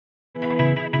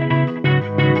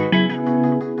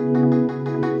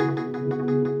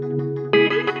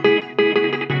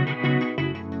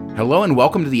Hello and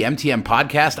welcome to the MTM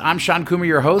Podcast. I'm Sean Coomer,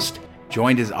 your host,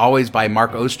 joined as always by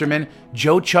Mark Osterman.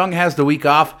 Joe Chung has the week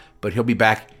off, but he'll be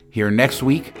back here next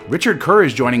week. Richard Kerr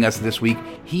is joining us this week.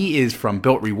 He is from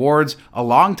Bilt Rewards, a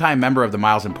longtime member of the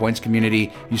Miles and Points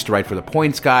community, used to write for the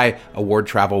Points Guy, Award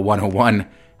Travel 101,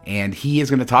 and he is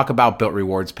going to talk about Bilt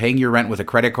Rewards, paying your rent with a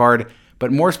credit card,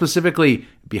 but more specifically,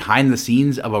 behind the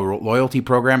scenes of a loyalty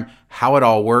program, how it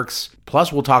all works.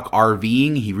 Plus, we'll talk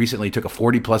RVing. He recently took a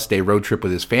 40-plus day road trip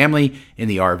with his family in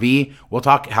the RV. We'll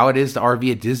talk how it is to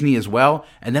RV at Disney as well.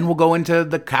 And then we'll go into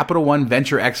the Capital One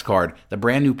Venture X card, the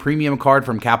brand new premium card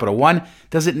from Capital One.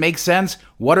 Does it make sense?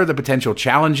 What are the potential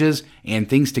challenges and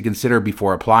things to consider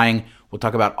before applying? We'll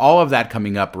talk about all of that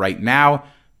coming up right now.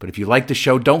 But if you like the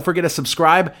show, don't forget to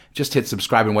subscribe. Just hit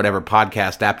subscribe in whatever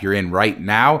podcast app you're in right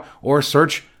now, or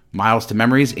search Miles to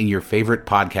Memories in your favorite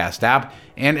podcast app.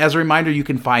 And as a reminder, you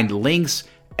can find links,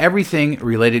 everything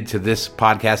related to this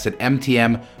podcast at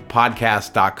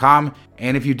mtmpodcast.com.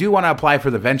 And if you do want to apply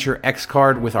for the Venture X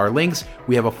card with our links,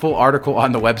 we have a full article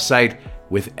on the website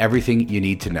with everything you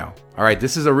need to know. All right,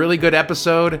 this is a really good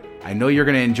episode. I know you're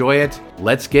going to enjoy it.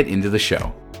 Let's get into the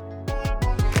show.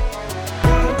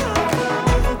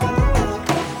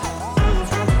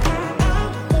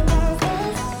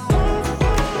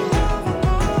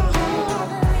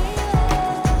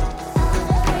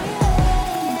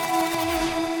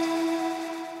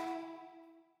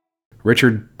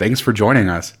 Richard, thanks for joining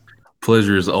us.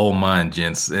 Pleasure is all mine,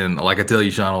 gents. And like I tell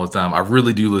you, Sean, all the time, I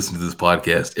really do listen to this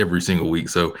podcast every single week.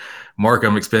 So, Mark,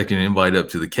 I'm expecting an invite up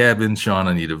to the cabin. Sean,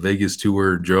 I need a Vegas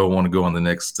tour. Joe, I want to go on the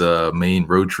next main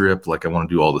road trip. Like, I want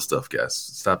to do all this stuff, guys.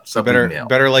 Stop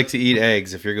better like to eat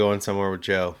eggs if you're going somewhere with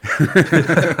Joe.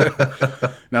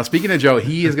 Now, speaking of Joe,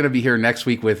 he is going to be here next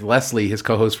week with Leslie, his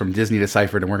co-host from Disney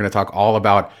Deciphered, and we're going to talk all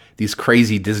about these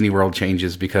crazy Disney World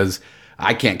changes because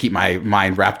I can't keep my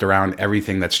mind wrapped around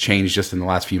everything that's changed just in the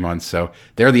last few months. So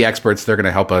they're the experts. They're going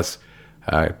to help us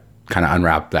kind of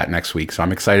unwrap that next week. So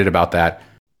I'm excited about that.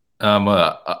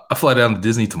 I fly down to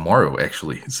Disney tomorrow,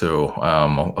 actually. So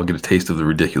I'll get a taste of the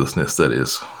ridiculousness that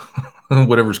is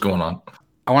whatever's going on.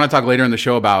 I want to talk later in the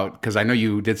show about, because I know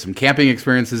you did some camping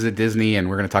experiences at Disney,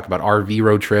 and we're going to talk about RV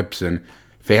road trips and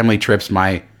family trips,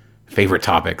 my favorite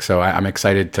topic. So I'm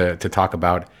excited to talk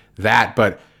about that.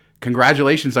 But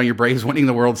congratulations on your Braves winning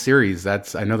the World Series.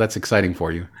 I know that's exciting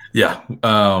for you. Yeah.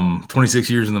 26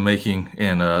 years in the making.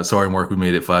 And sorry, Mark, we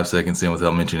made it 5 seconds in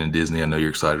without mentioning Disney. I know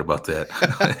you're excited about that.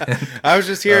 I was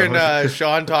just hearing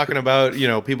Sean talking about,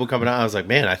 people coming out. I was like,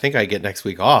 man, I think I get next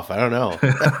week off. I don't know.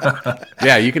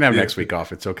 Yeah, you can have next week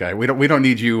off. It's okay. We don't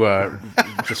need you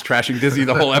just trashing Disney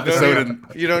the whole episode.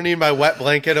 You don't need my wet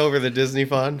blanket over the Disney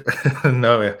fund?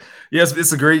 No, yeah. Yes,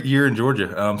 it's a great year in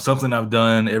Georgia. Something I've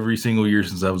done every single year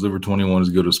since I was over 21 is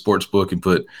go to a sports book and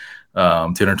put 10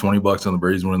 or $20 on the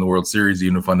Braves winning the World Series,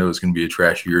 even if I know it's going to be a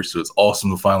trash year. So it's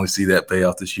awesome to finally see that pay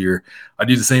off this year. I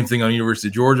do the same thing on University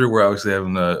of Georgia, where I was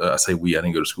having I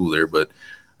didn't go to school there, but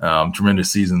tremendous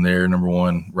season there, number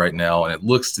one right now, and it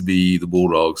looks to be the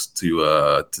Bulldogs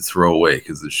to throw away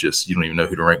because it's just you don't even know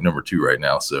who to rank number 2 right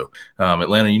now. So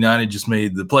Atlanta United just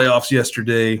made the playoffs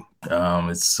yesterday.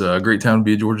 It's a great time to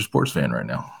be a Georgia sports fan right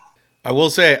now. I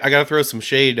will say I got to throw some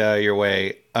shade your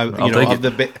way. Of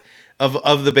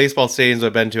the baseball stadiums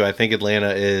I've been to, I think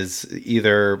Atlanta is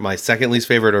either my second least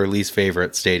favorite or least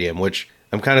favorite stadium, which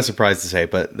I'm kind of surprised to say,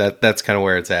 but that's kind of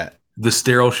where it's at. The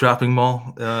sterile shopping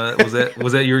mall, was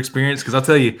that your experience? Because I'll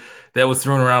tell you, that was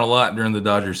thrown around a lot during the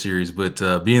Dodgers series,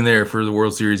 but being there for the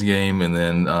World Series game and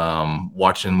then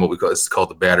watching what it's called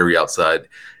the Battery outside,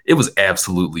 it was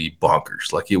absolutely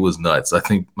bonkers. Like, it was nuts. I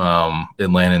think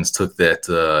Atlantans took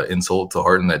that insult to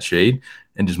heart and that shade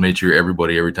and just made sure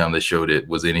everybody, every time they showed it,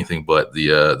 was anything but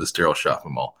the sterile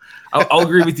shopping mall. I'll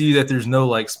agree with you that there's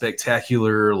no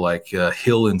spectacular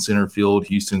hill in center field.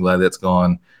 Houston, glad that's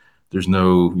gone. There's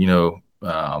no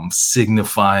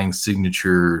signifying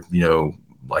signature,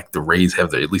 like the Rays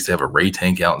have at least have a Ray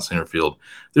tank out in center field.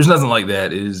 There's nothing like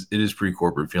that. It is pretty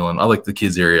corporate feeling. I like the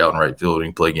kids area out in right field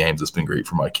and play games. It's been great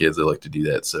for my kids. They like to do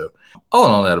that. So all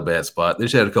in all, not a bad spot. They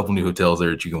just had a couple new hotels there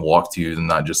that you can walk to and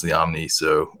not just the Omni.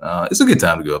 So it's a good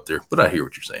time to go up there, but I hear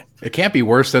what you're saying. It can't be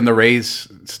worse than the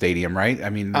Rays stadium, right? I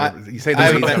mean, you say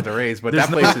the Rays have the Rays, but that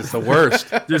place is the worst.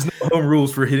 There's no home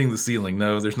rules for hitting the ceiling.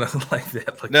 No, there's nothing like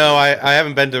that. No, I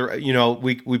haven't been to,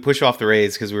 we push off the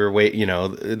Rays because we were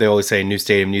they always say new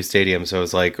stadium. So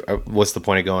it's like, what's the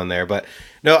point of going there? But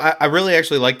no, I really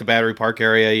actually like the Battery Park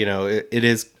area. It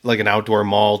is like an outdoor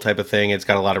mall type of thing. It's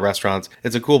got a lot of restaurants.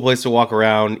 It's a cool place to walk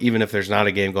around, even if there's not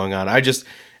a game going on.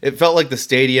 It felt like the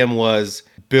stadium was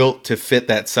built to fit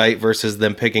that site versus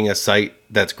them picking a site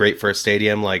that's great for a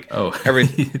stadium. Like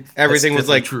everything was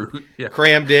like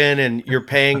crammed in, and you're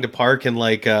paying to park in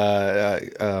like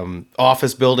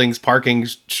office buildings, parking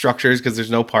structures because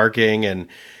there's no parking, and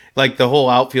like the whole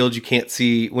outfield you can't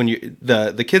see when you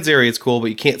the kids area. It's cool, but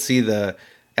you can't see the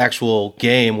actual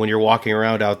game when you're walking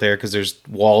around out there because there's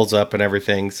walls up and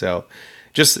everything. So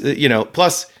just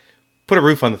plus put a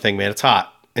roof on the thing, man. It's hot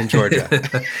in Georgia.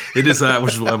 It is hot,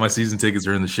 which is why my season tickets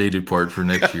are in the shaded part for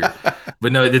next year.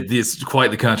 But no, it's quite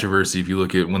the controversy if you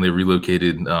look at when they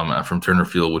relocated from Turner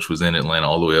Field, which was in Atlanta,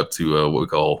 all the way up to what we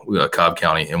call Cobb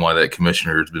County, and why that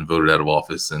commissioner has been voted out of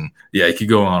office. And yeah, it could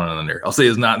go on and on there. I'll say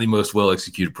it's not the most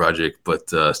well-executed project, but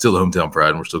still the hometown pride,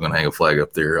 and we're still going to hang a flag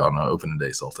up there on opening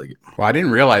day, so I'll take it. Well, I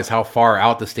didn't realize how far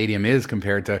out the stadium is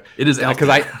compared to... It is out because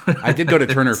I did go to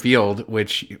Turner Field,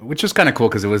 which is kind of cool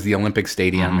because it was the Olympic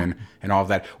Stadium and all of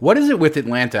that. What is it with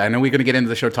Atlanta? I know we're going to get into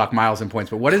the show, talk miles and points,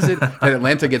 but what is it that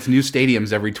Atlanta gets new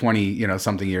stadiums every 20,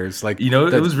 something years? Like,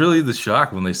 it was really the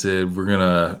shock when they said we're going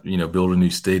to, build a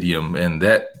new stadium, and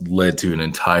that led to an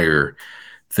entire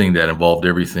thing that involved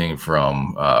everything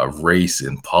from race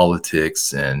and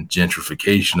politics and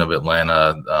gentrification of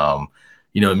Atlanta.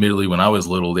 Admittedly, when I was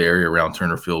little, the area around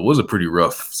Turner Field was a pretty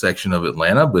rough section of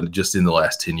Atlanta, but just in the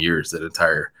last 10 years, that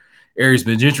entire area's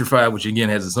been gentrified, which again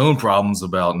has its own problems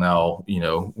about now,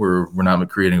 we're not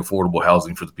creating affordable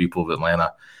housing for the people of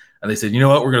Atlanta. And they said, you know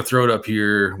what, we're going to throw it up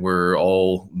here where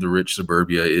all the rich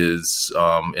suburbia is,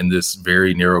 in this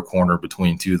very narrow corner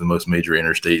between two of the most major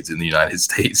interstates in the United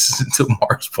States, to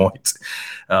Mark's point.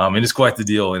 And it's quite the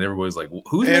deal. And everybody's like,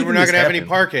 who's making this happen? And we're not going to have any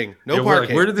parking. No parking.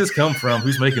 Like, where did this come from?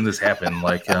 Who's making this happen?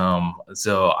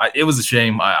 It was a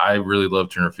shame. I really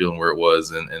loved Turner Field and where it was.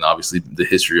 And obviously the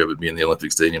history of it being the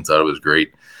Olympic Stadium, thought it was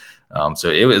great. So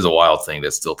it was a wild thing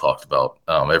that's still talked about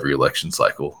every election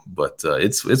cycle, but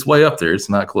it's way up there. It's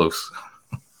not close.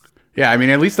 Yeah, I mean,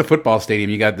 at least the football stadium,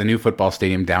 you got the new football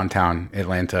stadium downtown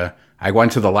Atlanta. I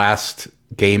went to the last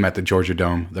game at the Georgia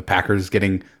Dome, the Packers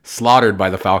getting slaughtered by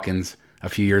the Falcons a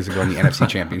few years ago in the NFC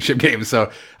Championship game.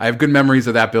 So I have good memories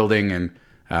of that building, and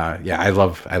I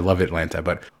love Atlanta.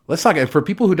 But let's talk, for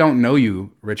people who don't know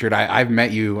you, Richard, I've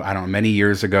met you, many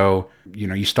years ago.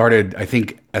 You started, I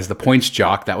think, as the Points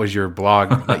Jock. That was your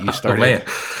blog that you started.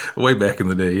 Way back in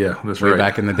the day. Yeah, that's right. Way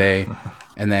back in the day.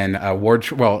 And then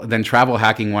then Travel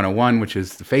Hacking 101, which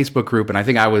is the Facebook group. And I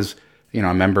think I was,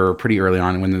 a member pretty early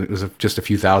on when it was just a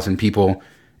few thousand people.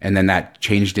 And then that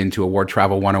changed into Award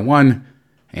Travel 101.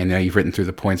 And now you've written through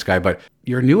the Points Guy. But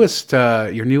your newest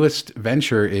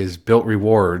venture is Bilt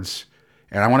Rewards.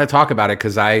 And I want to talk about it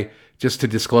because just to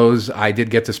disclose, I did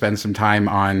get to spend some time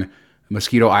on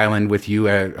Mosquito Island with you,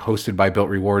 hosted by Bilt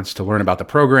Rewards, to learn about the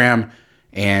program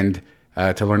and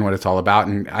to learn what it's all about.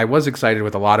 And I was excited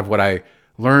with a lot of what I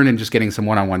learned and just getting some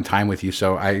one-on-one time with you.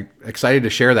 So I'm excited to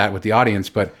share that with the audience.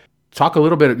 But talk a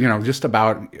little bit, just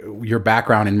about your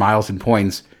background in miles and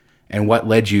points and what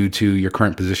led you to your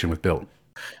current position with Bilt.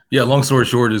 Yeah, long story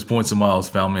short is Points and Miles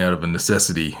found me out of a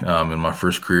necessity in my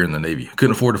first career in the Navy.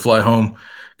 Couldn't afford to fly home,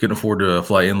 couldn't afford to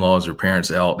fly in-laws or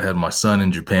parents out. Had my son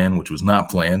in Japan, which was not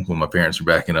planned when my parents were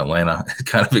back in Atlanta.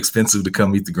 Kind of expensive to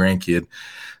come meet the grandkid.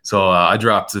 So I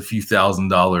dropped a few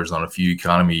 $1,000s on a few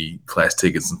economy class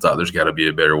tickets and thought there's got to be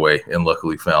a better way. And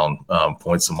luckily found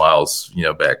Points and Miles,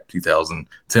 back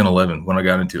 2010, 11 when I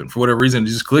got into it. And for whatever reason, it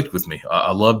just clicked with me.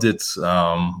 I loved it.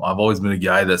 I've always been a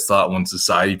guy that thought when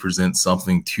society presents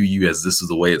something to you as this is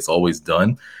the way it's always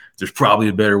done, there's probably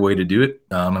a better way to do it.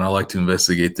 And I like to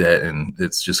investigate that. And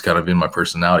it's just kind of in my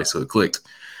personality. So it clicked.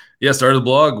 Yeah, started the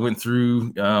blog, went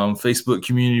through Facebook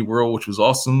Community World, which was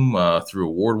awesome, through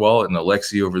Award Wallet, and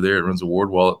Alexi over there runs Award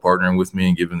Wallet, partnering with me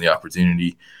and giving the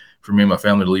opportunity for me and my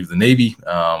family to leave the Navy,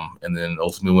 and then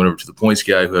ultimately went over to the Points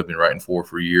Guy, who I've been writing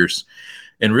for years,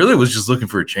 and really was just looking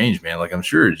for a change, man. Like I'm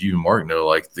sure as you and Mark know,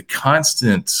 like the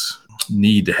constant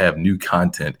need to have new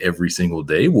content every single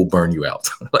day will burn you out.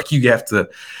 Like you have to.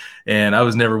 And I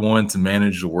was never one to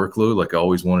manage the workload. Like I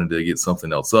always wanted to get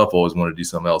something else up, always wanted to do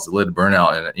something else. It led to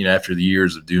burnout. And, after the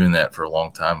years of doing that for a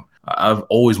long time, I've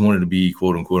always wanted to be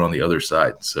quote unquote on the other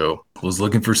side. So I was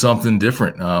looking for something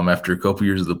different. After a couple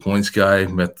years of the Points Guy,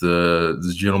 met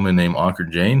this gentleman named Ankur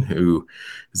Jain, who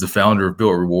is the founder of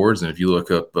Bilt Rewards. And if you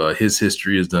look up his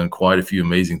history, has done quite a few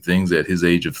amazing things at his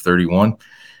age of 31.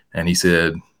 And he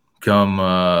said, come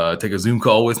take a Zoom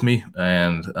call with me,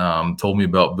 and told me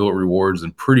about Bilt Rewards.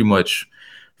 And pretty much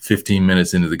 15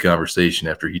 minutes into the conversation,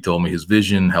 after he told me his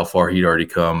vision, how far he'd already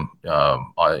come,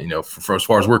 for as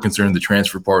far as we're concerned, the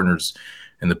transfer partners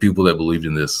and the people that believed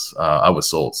in this, I was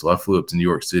sold. So I flew up to New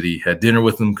York City, had dinner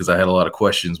with them because I had a lot of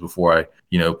questions before I,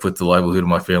 put the livelihood of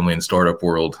my family in the startup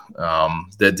world.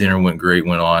 That dinner went great,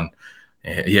 went on.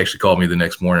 And he actually called me the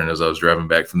next morning as I was driving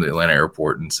back from the Atlanta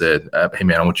airport and said, "Hey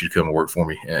man, I want you to come and work for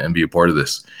me and be a part of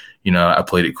this." I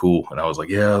played it cool, and I was like,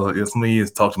 "Yeah, let me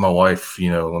talk to my wife.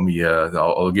 Let me.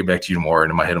 I'll get back to you tomorrow." And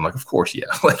in my head, I'm like, "Of course, yeah."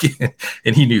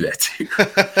 And he knew that too.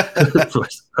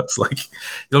 I was like,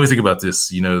 "Let me think about this.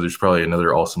 There's probably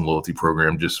another awesome loyalty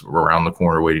program just around the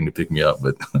corner waiting to pick me up."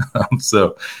 But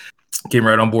so came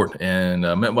right on board and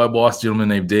met my boss, a gentleman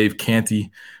named Dave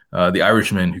Canty. The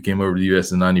Irishman who came over to the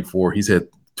U.S. in '94, he's had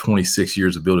 26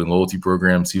 years of building loyalty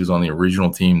programs. He was on the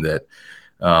original team that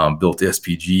built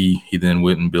SPG. He then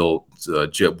went and built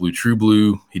JetBlue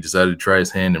TrueBlue. He decided to try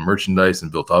his hand in merchandise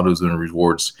and built AutoZone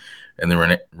Rewards, and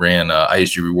then ran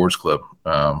ISG Rewards Club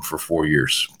for 4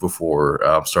 years before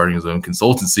starting his own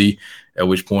consultancy, at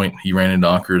which point he ran into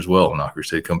Anker as well. And Anker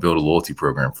said, "Come build a loyalty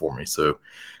program for me." So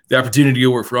the opportunity to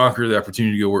go work for Anker, the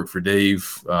opportunity to go work for Dave,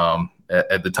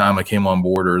 at the time I came on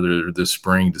board earlier this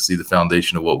spring to see the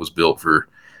foundation of what was built for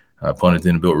pun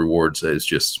intended, Bilt Rewards. It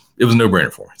was a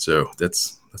no-brainer for me. So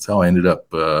that's how I ended up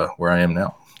where I am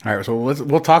now. All right, so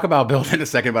we'll talk about Bilt in a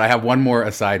second, but I have one more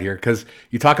aside here because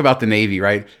you talk about the Navy,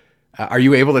 right? Are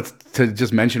you able to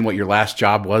just mention what your last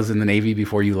job was in the Navy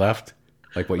before you left?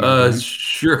 Like what you were doing?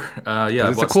 Sure. Yeah,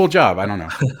 it's a cool job. I don't know.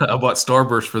 I bought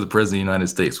Starburst for the President of the United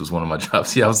States was one of my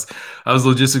jobs. Yeah, I was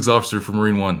logistics officer for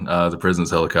Marine One, the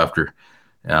President's helicopter,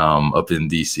 up in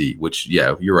DC. Which,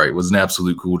 yeah, you're right, was an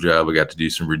absolute cool job. I got to do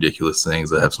some ridiculous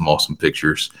things. I have some awesome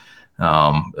pictures.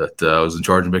 But I was in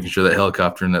charge of making sure that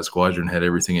helicopter and that squadron had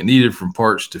everything it needed, from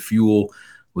parts to fuel,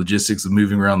 logistics of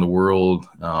moving around the world,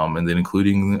 and then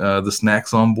including the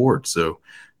snacks on board. So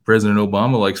President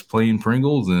Obama likes plain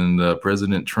Pringles, and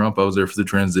President Trump, I was there for the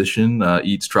transition,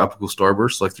 eats tropical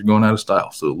Starbursts like they're going out of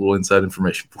style. So a little inside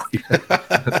information for you.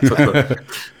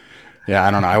 Yeah,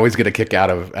 I don't know. I always get a kick out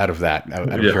of that, out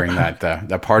of hearing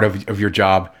that part of your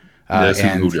job. That's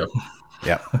a cool job.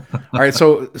 Yeah. All right.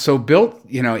 So Bilt,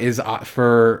 is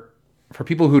for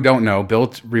people who don't know,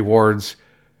 Bilt Rewards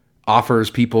offers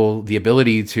people the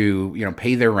ability to,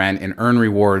 pay their rent and earn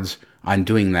rewards on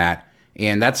doing that.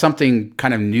 And that's something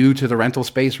kind of new to the rental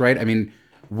space, right? I mean,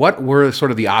 what were sort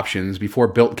of the options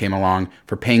before Bilt came along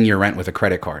for paying your rent with a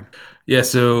credit card? Yeah,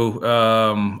 so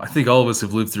I think all of us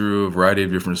have lived through a variety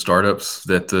of different startups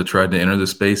that tried to enter the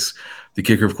space. The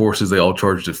kicker, of course, is they all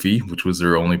charged a fee, which was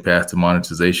their only path to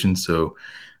monetization. So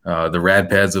the rad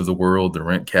pads of the world, the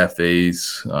rent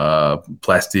cafes,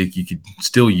 plastic you could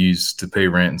still use to pay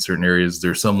rent in certain areas.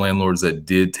 There are some landlords that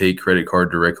did take credit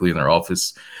card directly in their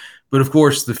office. But of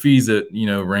course, the fees that,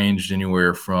 ranged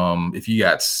anywhere from, if you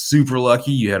got super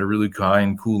lucky, you had a really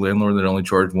kind, cool landlord that only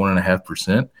charged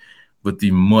 1.5%. But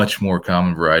the much more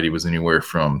common variety was anywhere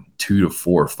from 2 to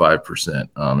 4 or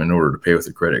 5% in order to pay with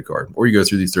a credit card. Or you go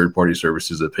through these third-party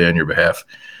services that pay on your behalf,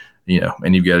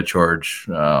 and you've got to charge,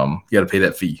 you got to pay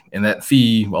that fee. And that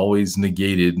fee always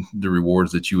negated the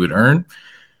rewards that you would earn.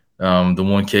 The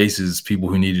one case is people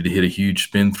who needed to hit a huge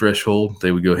spend threshold.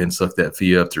 They would go ahead and suck that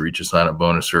fee up to reach a sign-up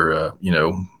bonus or,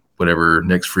 whatever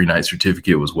next free night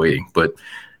certificate was waiting. But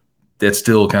that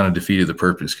still kind of defeated the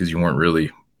purpose because you weren't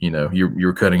really,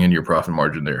 you're cutting into your profit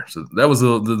margin there. So that was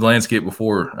the landscape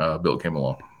before Bilt came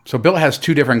along. So Bilt has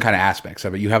two different kind of aspects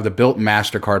of it. You have the Bilt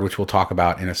MasterCard, which we'll talk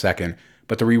about in a second,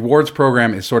 but the rewards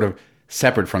program is sort of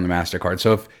separate from the MasterCard.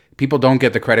 So if people don't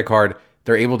get the credit card,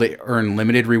 they're able to earn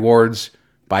limited rewards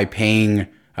by paying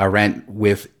rent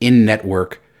with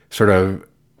in-network sort of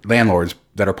landlords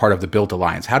that are part of the Bilt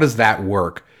Alliance. How does that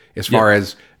work as far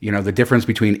as, the difference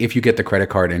between if you get the credit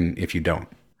card and if you don't?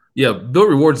 Yeah, Bilt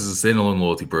Rewards is a standalone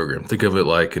loyalty program. Think of it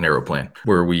like an Aeroplan,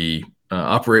 where we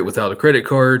operate without a credit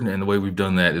card. And the way we've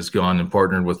done that is gone and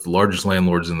partnered with the largest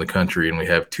landlords in the country. And we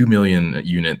have 2 million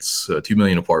units, 2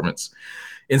 million apartments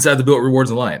inside the Bilt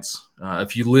Rewards Alliance.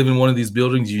 If you live in one of these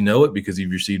buildings, you know it because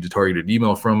you've received a targeted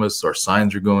email from us. Our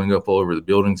signs are going up all over the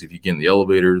buildings. If you get in the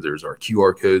elevator, there's our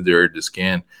QR code there to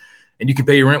scan. And you can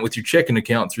pay your rent with your checking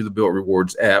account through the Bilt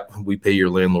Rewards app. We pay your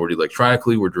landlord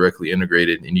electronically. We're directly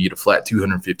integrated, and you get a flat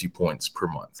 250 points per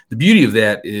month. The beauty of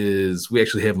that is we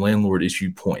actually have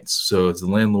landlord-issued points. So the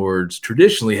landlords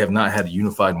traditionally have not had a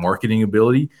unified marketing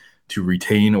ability to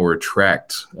retain or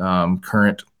attract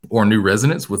current or new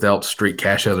residents without straight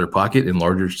cash out of their pocket, in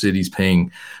larger cities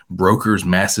paying brokers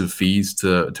massive fees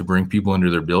to bring people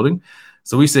into their building.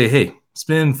 So we say, hey,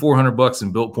 spend $400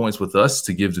 in Bilt points with us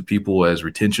to give to people as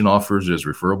retention offers, as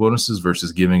referral bonuses,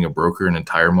 versus giving a broker an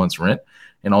entire month's rent.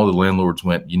 And all the landlords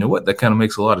went, you know what, that kind of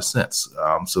makes a lot of sense.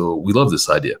 So we love this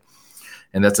idea.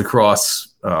 And that's across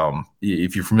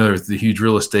If you're familiar with the huge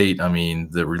real estate, I mean,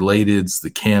 the Relateds,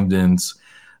 the Camdens,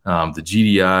 the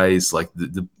GDIs, like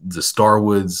the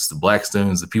Starwoods, the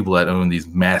Blackstones, the people that own these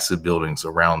massive buildings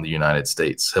around the United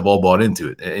States have all bought into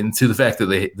it, and to the fact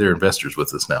that they're investors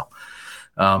with us now.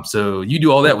 So you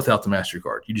do all that without the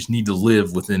MasterCard. You just need to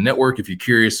live within network. If you're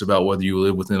curious about whether you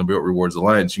live within a Bilt Rewards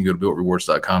Alliance, you can go to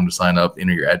BiltRewards.com to sign up,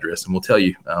 enter your address, and we'll tell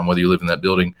you whether you live in that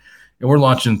building. And we're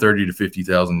launching 30 to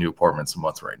 50,000 new apartments a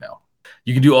month right now.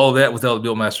 You can do all of that without the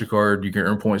Bilt MasterCard. You can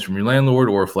earn points from your landlord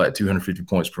or a flat 250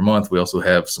 points per month. We also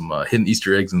have some hidden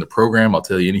Easter eggs in the program. I'll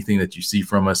tell you, anything that you see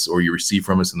from us or you receive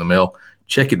from us in the mail,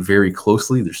 check it very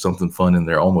closely. There's something fun in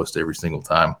there almost every single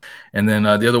time. And then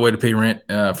the other way to pay rent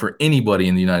for anybody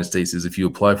in the United States is if you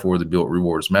apply for the Bilt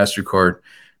Rewards MasterCard.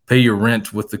 Pay your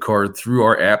rent with the card through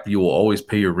our app. You will always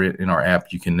pay your rent in our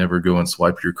app. You can never go and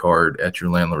swipe your card at your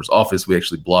landlord's office. We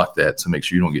actually block that to make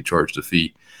sure you don't get charged a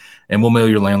fee. And we'll mail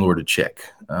your landlord a check.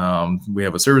 We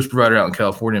have a service provider out in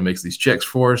California that makes these checks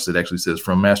for us. It actually says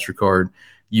from MasterCard.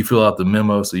 You fill out the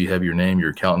memo, so you have your name, your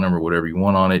account number, whatever you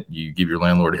want on it. You give your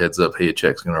landlord a heads up, hey, a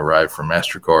check's going to arrive from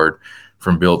MasterCard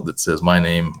from Bilt that says my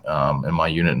name and my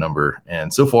unit number.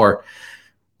 And so far,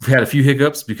 we've had a few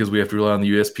hiccups because we have to rely on the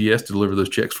USPS to deliver those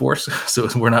checks for us. So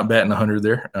we're not batting 100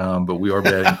 there, but we are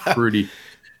batting pretty.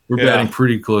 We're batting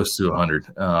pretty close to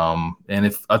 100. And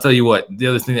if I'll tell you what, the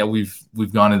other thing that we've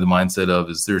gone into the mindset of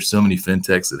is there's so many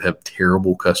fintechs that have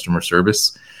terrible customer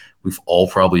service. We've all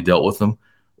probably dealt with them,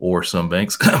 or some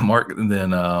banks, Mark. And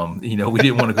then we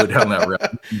didn't want to go down that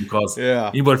route because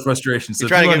anybody frustration. So You're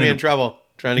trying to get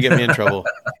me in trouble.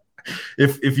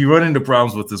 If you run into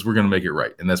problems with this, we're going to make it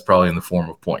right. And that's probably in the form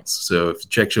of points. So if the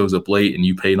check shows up late and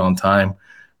you paid on time,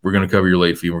 we're going to cover your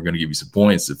late fee. We're going to give you some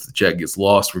points. If the check gets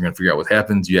lost, we're going to figure out what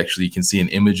happens. You actually can see an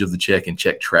image of the check and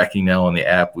check tracking now on the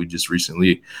app. We just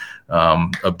recently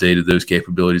updated those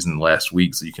capabilities in the last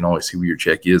week. So you can always see where your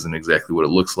check is and exactly what it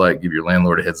looks like. Give your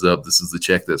landlord a heads up. This is the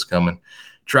check that's coming.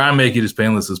 Try and make it as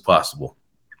painless as possible.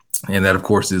 And that, of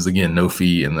course, is, again, no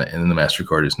fee. And the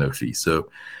MasterCard is no fee. So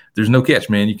there's no catch,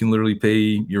 man. You can literally pay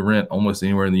your rent almost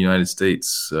anywhere in the United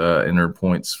States and earn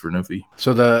points for no fee.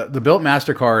 So the Bilt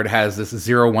MasterCard has this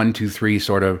 0, 1, 2, 3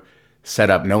 sort of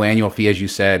setup. No annual fee, as you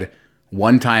said.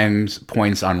 1 times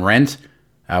points on rent,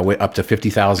 up to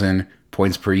 50,000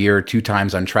 points per year. 2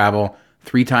 times on travel.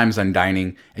 3 times on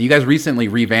dining. And you guys recently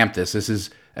revamped this. This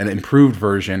is an improved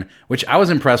version, which I was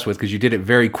impressed with because you did it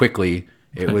very quickly.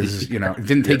 It was, it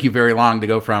didn't take you very long to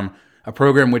go from a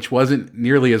program which wasn't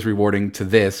nearly as rewarding to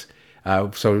this.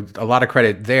 So a lot of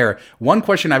credit there. One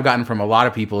question I've gotten from a lot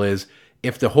of people is,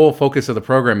 if the whole focus of the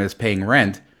program is paying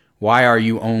rent, why are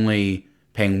you only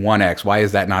paying 1x? Why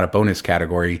is that not a bonus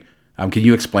category? Can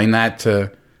you explain that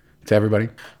to everybody?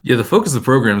 Yeah, the focus of the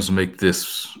program is to make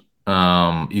this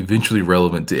eventually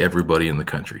relevant to everybody in the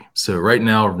country. So right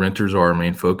now, renters are our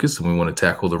main focus, and we want to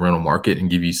tackle the rental market and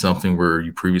give you something where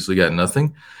you previously got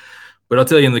nothing. But I'll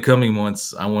tell you, in the coming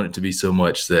months, I want it to be so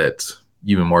much that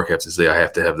you and Mark have to say, I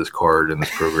have to have this card and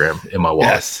this program in my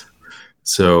wallet. Yes.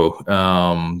 So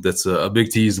that's a big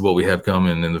tease of what we have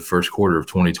coming in the first quarter of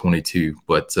 2022.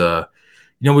 But,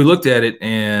 we looked at it,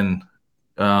 and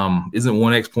isn't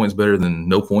 1x points better than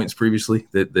no points previously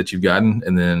that you've gotten?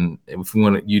 And then if we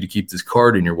want you to keep this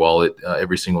card in your wallet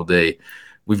every single day,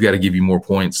 we've got to give you more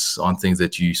points on things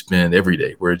that you spend every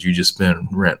day, whereas you just spend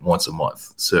rent once a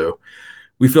month. So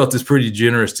we felt it's pretty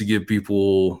generous to give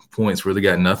people points where they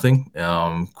got nothing.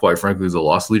 Quite frankly, it's a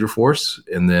loss leader for us,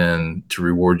 and then to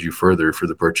reward you further for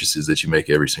the purchases that you make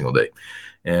every single day.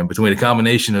 And between a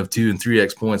combination of 2 and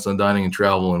 3x points on dining and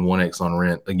travel and 1x on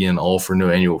rent, again, all for no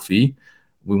annual fee,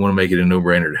 we want to make it a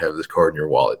no-brainer to have this card in your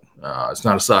wallet. It's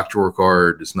not a sock drawer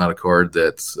card. It's not a card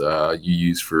that you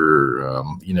use for,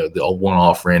 the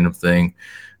one-off random thing,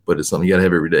 but it's something you got to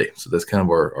have every day. So that's kind of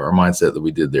our mindset that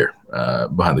we did there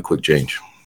behind the quick change.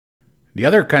 The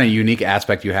other kind of unique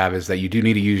aspect you have is that you do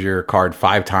need to use your card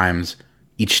 5 times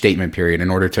each statement period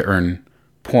in order to earn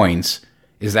points.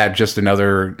 Is that just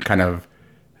another kind of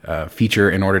feature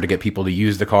in order to get people to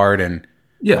use the card and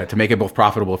to make it both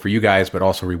profitable for you guys, but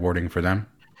also rewarding for them?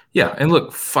 Yeah. And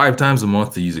look, 5 times a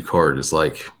month to use a card is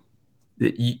like,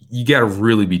 you got to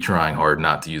really be trying hard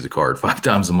not to use a card 5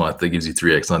 times a month. That gives you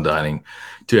 3x on dining,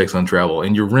 2x on travel,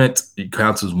 and your rent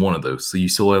counts as one of those. So you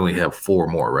still only have 4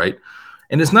 more, right?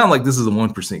 And it's not like this is a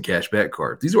 1% cash back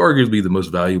card. These are arguably the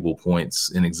most valuable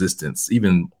points in existence,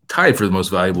 even tied for the most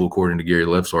valuable, according to Gary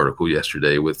Leff's article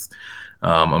yesterday with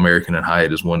American and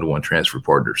Hyatt as one-to-one transfer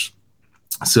partners.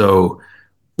 So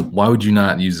why would you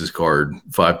not use this card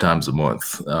 5 times a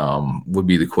month would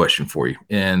be the question for you.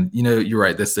 And, you're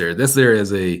right. That's there. That's there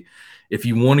as a if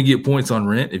you want to get points on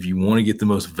rent, if you want to get the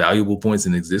most valuable points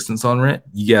in existence on rent,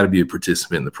 you got to be a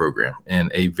participant in the program. And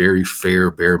a very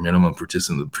fair, bare minimum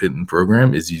participant in the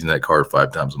program is using that card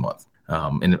 5 times a month.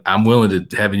 And I'm willing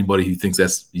to have anybody who thinks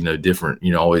that's,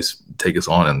 different, always take us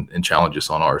on and challenge us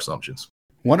on our assumptions.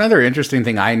 One other interesting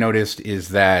thing I noticed is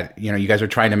that, you guys are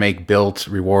trying to make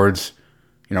Bilt rewards,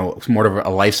 more of a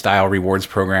lifestyle rewards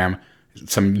program,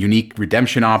 some unique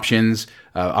redemption options.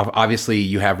 Obviously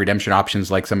you have redemption options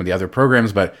like some of the other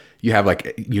programs, but you have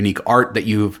like unique art that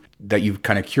you've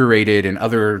kind of curated and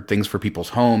other things for people's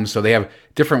homes. So they have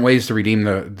different ways to redeem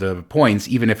the points,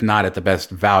 even if not at the best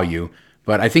value.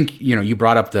 But I think, you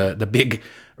brought up the big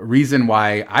reason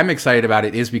why I'm excited about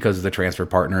it is because of the transfer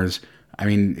partners. I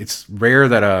mean, it's rare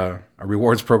that a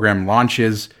rewards program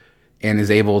launches and is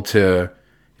able to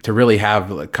really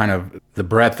have kind of the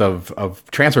breadth of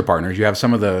transfer partners. You have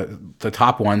some of the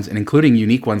top ones, and including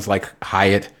unique ones like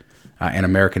Hyatt and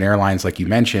American Airlines, like you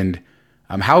mentioned.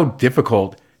 How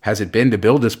difficult has it been to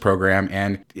build this program?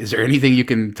 And is there anything you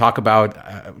can talk about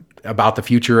the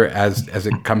future as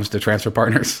it comes to transfer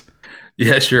partners?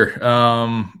 Yeah, sure.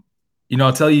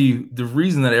 I'll tell you the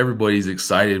reason that everybody's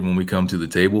excited when we come to the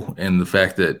table, and the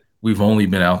fact that we've only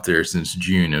been out there since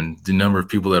June, and the number of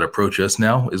people that approach us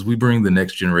now, is we bring the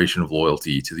next generation of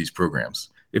loyalty to these programs.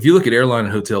 If you look at airline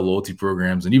and hotel loyalty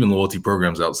programs, and even loyalty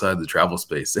programs outside the travel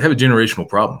space, they have a generational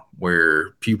problem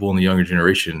where people in the younger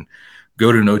generation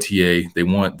go to an OTA, they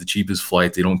want the cheapest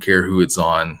flight, they don't care who it's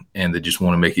on, and they just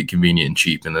want to make it convenient and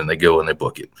cheap, and then they go and they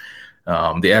book it.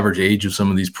 The average age of some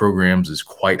of these programs is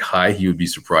quite high. You would be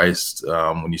surprised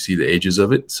when you see the ages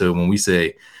of it. So when we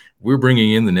say we're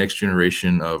bringing in the next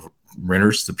generation of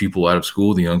renters, the people out of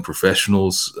school, the young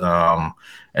professionals, and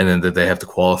then that they have to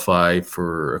qualify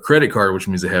for a credit card, which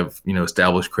means they have,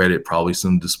 established credit, probably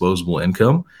some disposable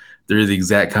income. They're the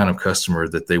exact kind of customer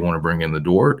that they want to bring in the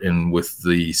door. And with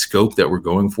the scope that we're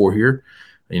going for here,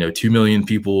 2 million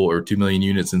people or 2 million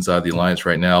units inside the Alliance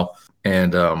right now,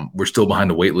 and we're still behind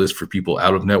the wait list for people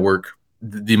out of network.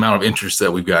 The amount of interest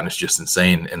that we've gotten is just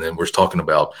insane. And then we're talking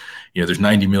about, there's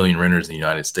 90 million renters in the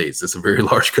United States. That's a very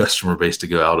large customer base to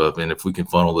go out of. And if we can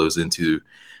funnel those into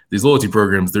these loyalty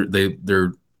programs,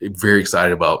 they're very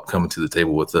excited about coming to the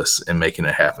table with us and making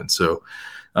it happen. So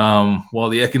while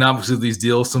the economics of these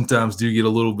deals sometimes do get a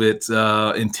little bit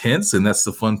intense, and that's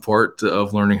the fun part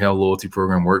of learning how a loyalty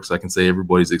program works, I can say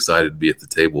everybody's excited to be at the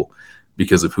table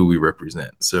because of who we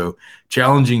represent. So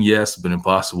challenging, yes, but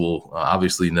impossible,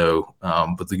 obviously no.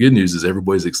 But the good news is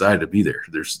everybody's excited to be there.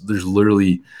 There's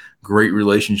literally great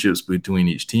relationships between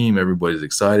each team. Everybody's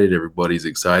excited. Everybody's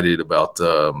excited about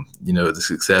the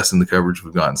success and the coverage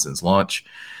we've gotten since launch.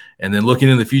 And then looking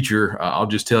in the future, I'll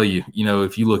just tell you,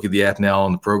 if you look at the app now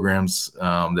and the programs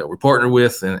that we're partnered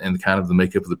with and kind of the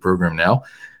makeup of the program now,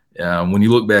 when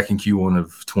you look back in Q1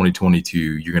 of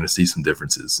 2022, you're going to see some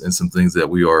differences and some things that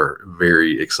we are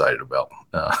very excited about.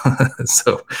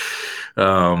 So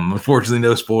unfortunately,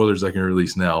 no spoilers I can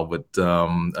release now. But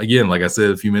again, like I said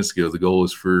a few minutes ago, the goal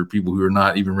is for people who are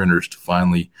not even renters to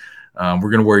finally, we're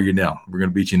going to wear you down. We're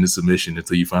going to beat you into submission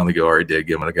until you finally go, all right,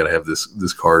 dadgummit, I got to have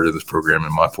this card or this program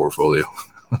in my portfolio.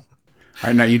 All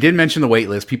right, now you did mention the wait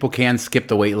list. People can skip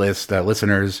the wait list,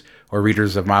 listeners or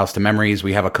readers of Miles to Memories.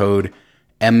 We have a code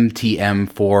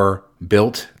MTM4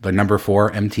 Bilt, the number 4,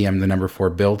 MTM, the number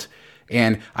 4 Bilt.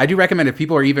 And I do recommend if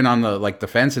people are even on the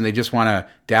fence and they just want to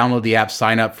download the app,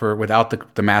 sign up without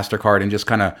the MasterCard and just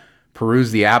kind of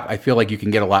peruse the app, I feel like you can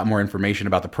get a lot more information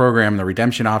about the program, the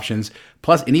redemption options.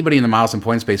 Plus, anybody in the Miles and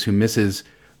Point space who misses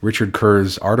Richard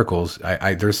Kerr's articles,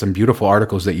 there's some beautiful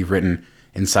articles that you've written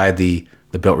inside the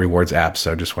Bilt Rewards app.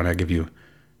 So just want to give you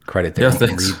credit there. Yeah,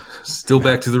 thanks. Still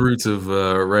back to the roots of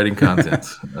writing content,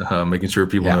 making sure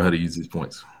people know how to use these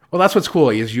points. Well, that's what's cool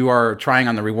is you are trying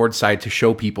on the reward side to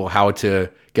show people how to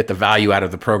get the value out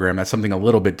of the program. That's something a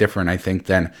little bit different, I think,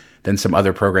 than some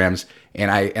other programs.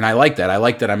 And I like that. I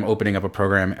like that I'm opening up a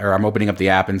program, or I'm opening up the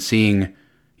app and seeing,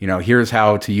 here's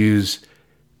how to use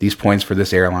these points for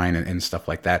this airline and stuff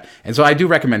like that. And so I do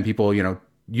recommend people,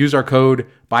 use our code,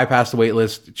 bypass the wait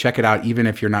list, check it out, even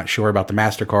if you're not sure about the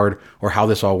MasterCard or how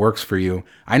this all works for you.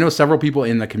 I know several people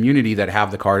in the community that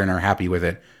have the card and are happy with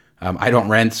it. I don't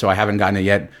rent, so I haven't gotten it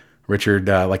yet. Richard,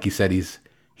 like you said, he's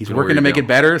working to make it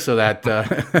better so that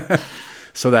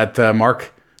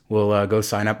Mark will go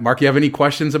sign up. Mark, you have any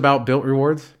questions about Bilt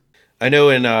Rewards? I know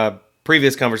in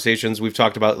previous conversations we've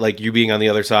talked about like you being on the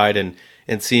other side and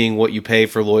seeing what you pay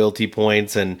for loyalty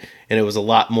points, and it was a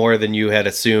lot more than you had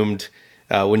assumed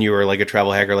when you were like a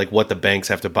travel hacker, like what the banks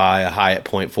have to buy a Hyatt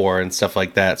point for and stuff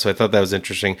like that. So I thought that was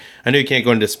interesting. I know you can't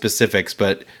go into specifics,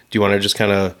 but do you want to just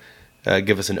kind of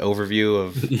give us an overview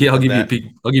of Yeah, I'll of give you a that? peek.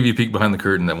 I'll give you a peek behind the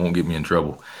curtain that won't get me in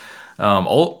trouble.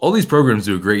 All these programs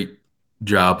do a great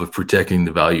job of protecting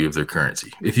the value of their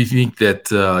currency. If you think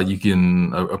that you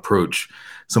can approach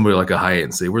somebody like a Hyatt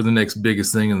and say, "We're the next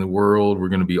biggest thing in the world. We're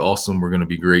going to be awesome. We're going to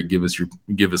be great. Give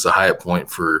us a Hyatt point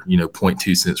for zero point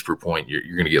 0.2 cents per point."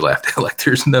 You're going to get laughed at. Like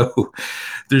there's no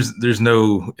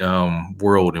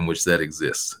world in which that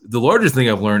exists. The largest thing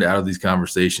I've learned out of these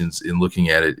conversations in looking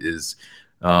at it is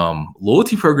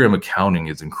loyalty program accounting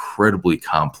is incredibly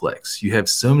complex. You have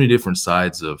so many different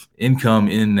sides of income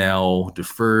in now,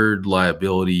 deferred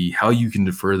liability, how you can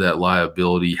defer that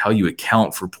liability, how you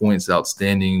account for points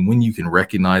outstanding, when you can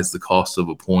recognize the cost of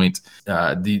a point,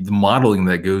 the modeling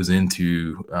that goes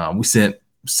into. We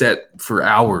sat for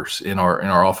hours in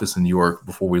our office in New York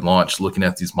before we launched, looking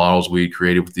at these models we had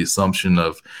created with the assumption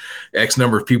of X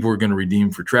number of people were going to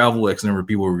redeem for travel, X number of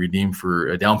people will redeem for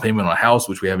a down payment on a house,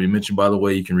 which we haven't even mentioned, by the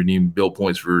way. You can redeem Bilt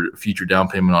points for future down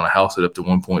payment on a house at up to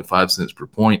 1.5 cents per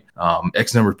point.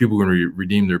 X number of people are going to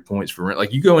redeem their points for rent.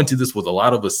 Like, you go into this with a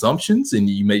lot of assumptions and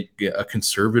you make a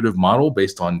conservative model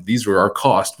based on these are our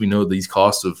costs. We know these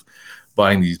costs of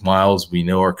buying these miles. We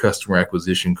know our customer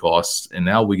acquisition costs. And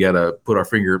now we got to put our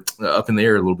finger up in the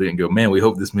air a little bit and go, man, we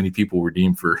hope this many people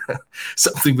redeem for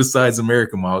something besides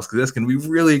American miles, because that's going to be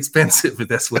really expensive, but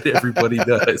that's what everybody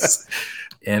does.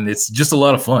 And it's just a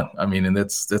lot of fun. I mean, and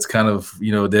that's kind of,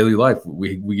 daily life.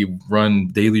 We run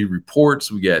daily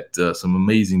reports. We got some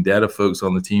amazing data folks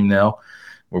on the team now,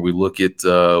 where we look at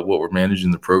what we're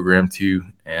managing the program to,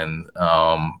 and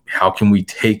how can we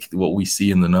take what we see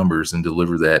in the numbers and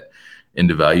deliver that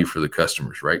into value for the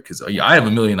customers, right? Because I have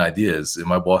a million ideas, and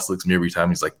my boss looks at me every time.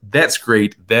 He's like, "That's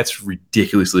great. That's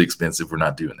ridiculously expensive. We're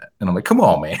not doing that." And I'm like, "Come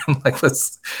on, man! Like,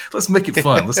 let's make it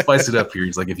fun. Let's spice it up here."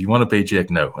 He's like, "If you want a paycheck,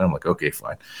 no." And I'm like, "Okay,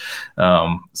 fine."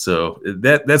 So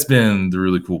that's been the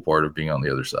really cool part of being on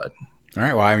the other side. All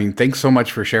right. Well, I mean, thanks so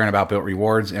much for sharing about Bilt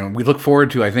Rewards, and we look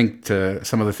forward to, I think, to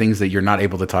some of the things that you're not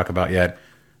able to talk about yet,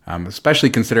 especially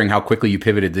considering how quickly you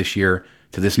pivoted this year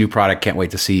to this new product. Can't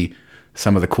wait to see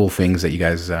some of the cool things that you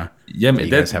guys,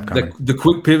 guys have coming. The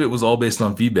quick pivot was all based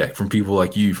on feedback from people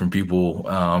like you, from people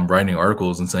writing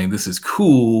articles and saying this is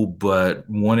cool, but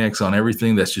 1x on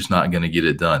everything, that's just not going to get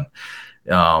it done.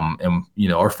 And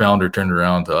our founder turned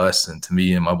around to us and to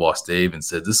me and my boss Dave and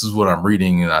said, "This is what I'm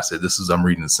reading," and I said, I'm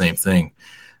reading the same thing.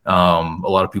 A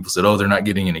lot of people said, "Oh, they're not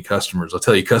getting any customers." I'll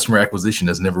tell you, customer acquisition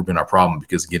has never been our problem,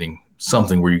 because getting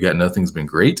something where you got nothing's been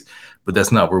great, but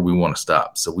that's not where we want to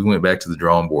stop. So we went back to the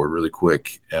drawing board really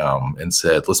quick and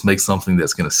said, let's make something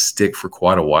that's going to stick for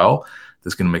quite a while,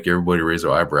 that's going to make everybody raise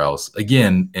their eyebrows,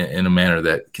 again, in a manner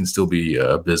that can still be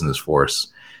a business for us.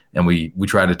 And we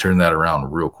tried to turn that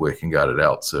around real quick and got it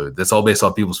out. So that's all based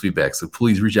on people's feedback. So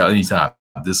please reach out anytime.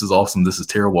 This is awesome. This is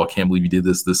terrible. I can't believe you did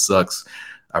this. This sucks.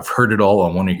 I've heard it all.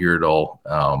 I want to hear it all.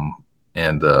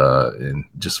 And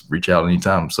just reach out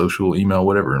anytime, social, email,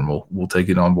 whatever, and we'll take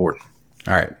it on board.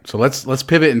 All right. So let's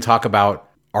pivot and talk about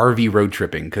RV road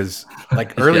tripping, because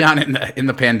like early on in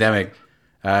the pandemic,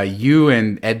 you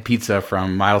and Ed Pizza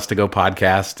from Miles to Go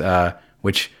podcast,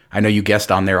 which I know you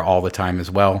guest on there all the time as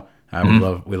well.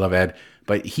 We love Ed,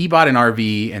 but he bought an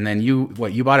RV, and then you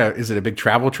bought is it a big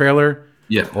travel trailer?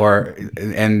 Yeah.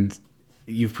 And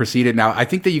you've proceeded. Now, I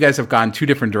think that you guys have gone two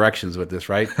different directions with this,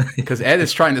 right? Because Ed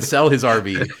is trying to sell his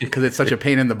RV because it's such a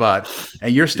pain in the butt,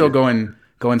 and you're still going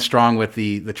strong with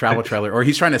the travel trailer, or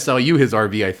he's trying to sell you his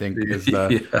RV, I think, was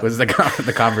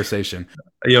the conversation.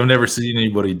 Yeah, I've never seen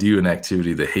anybody do an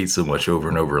activity they hate so much over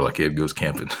and over like Ed goes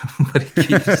camping. But he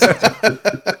keeps...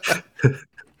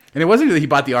 And it wasn't that he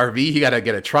bought the RV, he got to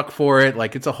get a truck for it.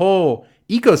 Like, it's a whole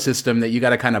ecosystem that you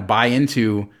got to kind of buy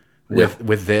into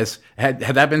with this. Had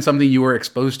that been something you were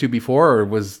exposed to before, or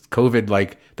was COVID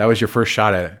like that was your first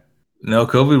shot at it? No,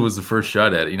 COVID was the first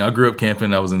shot at it. I grew up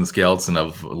camping. I was in the Scouts, and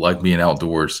I've liked being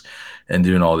outdoors and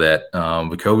doing all that.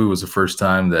 But COVID was the first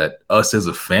time that us as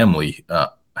a family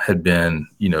had been,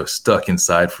 stuck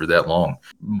inside for that long.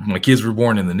 My kids were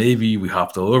born in the Navy. We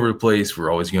hopped all over the place. We're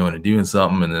always going and doing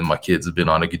something. And then my kids have been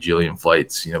on a gajillion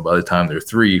flights, by the time they're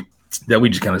 3, that we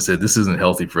just kind of said, this isn't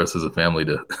healthy for us as a family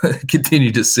to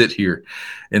continue to sit here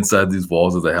inside these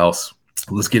walls of the house.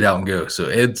 Let's get out and go. So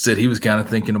Ed said he was kind of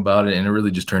thinking about it, and it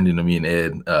really just turned into me and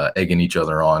Ed egging each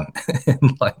other on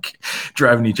and like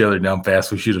driving each other down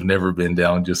paths we should have never been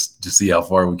down, just to see how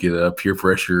far we could peer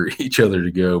pressure each other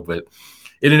to go. But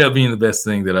it ended up being the best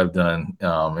thing that I've done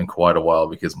in quite a while,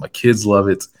 because my kids love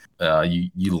it.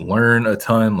 You learn a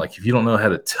ton. Like, if you don't know how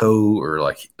to tow or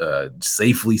like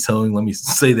safely towing, let me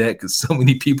say that, because so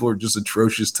many people are just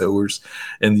atrocious towers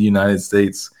in the United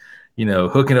States.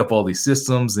 hooking up all these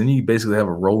systems. Then you basically have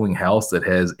a rolling house that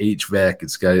has HVAC.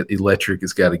 It's got electric.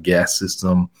 It's got a gas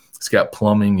system. It's got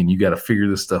plumbing, and you got to figure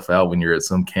this stuff out when you're at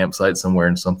some campsite somewhere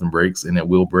and something breaks, and it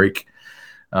will break.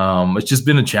 It's just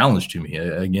been a challenge to me.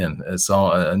 Again, it's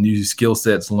all a new skill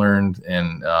sets learned,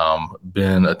 and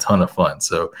been a ton of fun.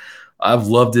 So I've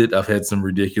loved it. I've had some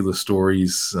ridiculous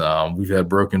stories. We've had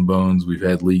broken bones. We've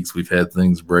had leaks. We've had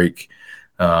things break.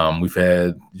 We've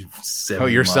had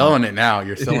 70 you're selling it now.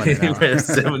 You're selling it now.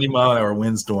 70-mile-an-hour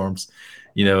windstorms,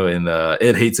 and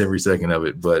Ed hates every second of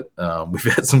it. But we've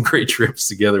had some great trips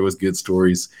together with good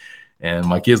stories, and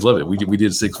my kids love it. We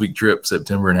did a 6-week trip,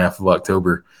 September and half of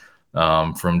October,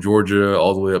 from Georgia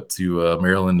all the way up to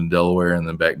Maryland and Delaware, and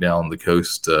then back down the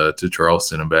coast to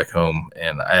Charleston and back home.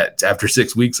 And after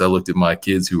 6 weeks, I looked at my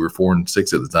kids, who were 4 and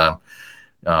 6 at the time,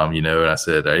 and I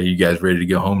said, "Are you guys ready to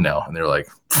go home now?" And they're like,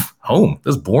 "Home?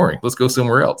 That's boring. Let's go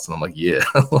somewhere else." And I'm like, "Yeah."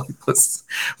 I was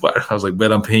like,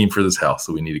 "Bet I'm paying for this house,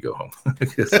 so we need to go home."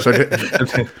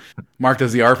 Mark,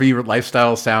 does the RV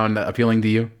lifestyle sound appealing to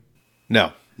you?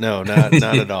 No, not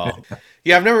at all.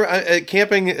 Yeah, I've never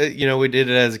camping. We did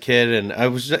it as a kid, and I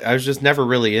was just never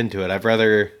really into it.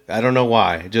 I don't know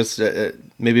why. Just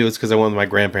maybe it was because I went with my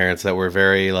grandparents that were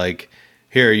very like,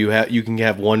 here you can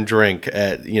have one drink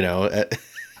at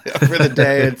for the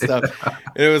day and stuff.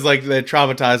 And it was like they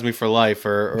traumatized me for life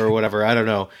or whatever. I don't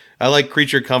know. I like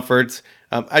creature comforts.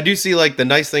 I do see like the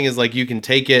nice thing is like you can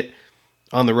take it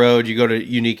on the road. You go to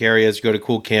unique areas, you go to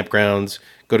cool campgrounds,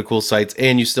 go to cool sites,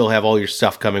 and you still have all your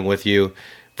stuff coming with you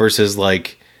versus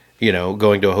like,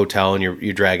 going to a hotel and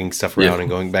you're dragging stuff around and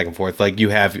going back and forth. Like you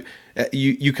have,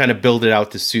 you kind of build it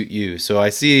out to suit you. So I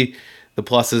see the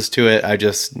pluses to it. I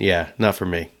just, not for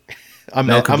me. I'm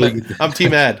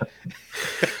team Ed.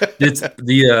 It's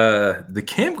the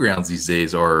campgrounds these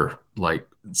days are like,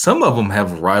 some of them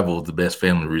have rivaled the best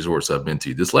family resorts I've been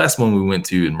to. This last one we went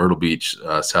to in Myrtle Beach,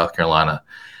 South Carolina,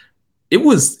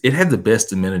 it had the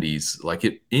best amenities.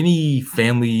 Like any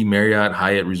family Marriott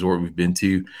Hyatt resort we've been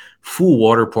to, full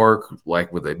water park,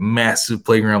 like with a massive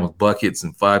playground with buckets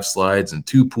and 5 slides and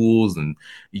 2 pools and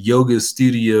yoga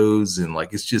studios. And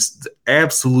like, it's just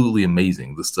absolutely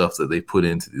amazing, the stuff that they put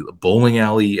into the bowling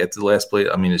alley at the last place.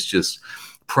 I mean, it's just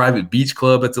private beach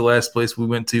club at the last place we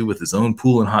went to with its own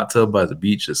pool and hot tub by the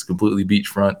beach. That's completely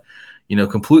beachfront,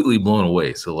 completely blown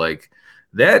away. So like,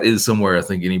 that is somewhere I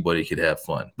think anybody could have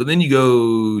fun. But then you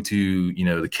go to,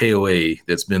 the KOA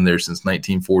that's been there since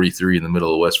 1943 in the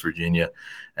middle of West Virginia,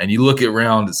 and you look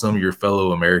around at some of your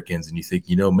fellow Americans and you think,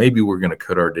 maybe we're going to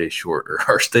cut our day short or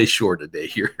our stay short a day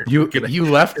here. You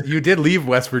did leave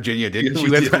West Virginia, didn't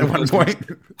you? At one point,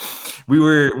 we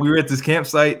were at this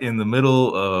campsite in the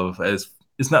middle of,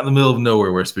 it's not in the middle of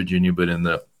nowhere, West Virginia, but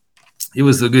it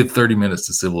was a good 30 minutes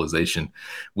to civilization.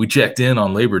 We checked in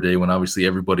on Labor Day when obviously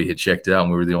everybody had checked out,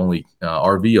 and we were the only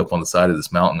RV up on the side of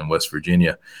this mountain in West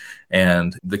Virginia.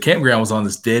 And the campground was on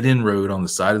this dead-end road on the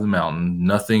side of the mountain,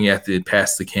 nothing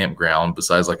past the campground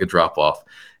besides like a drop-off.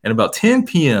 And about 10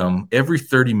 p.m., every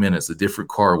 30 minutes, a different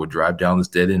car would drive down this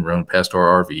dead-end road past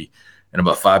our RV, and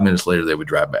about 5 minutes later, they would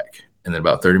drive back. And then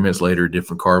about 30 minutes later, a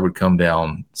different car would come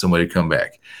down, somebody would come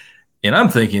back. And I'm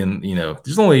thinking,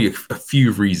 there's only a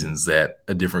few reasons that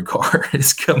a different car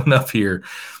is coming up here,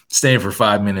 staying for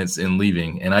 5 minutes and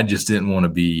leaving. And I just didn't want to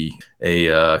be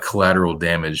a collateral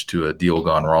damage to a deal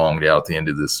gone wrong out at the end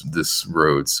of this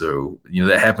road. So,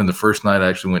 that happened the first night. I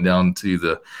actually went down to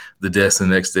the desk the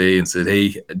next day and said,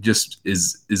 "Hey, just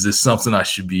is this something I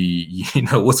should be,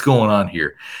 what's going on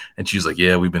here?" And she was like,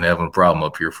 "Yeah, we've been having a problem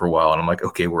up here for a while." And I'm like,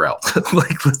 "Okay, we're out."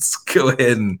 Like, let's go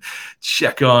ahead and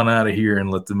check on out of here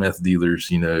and let the meth dealers,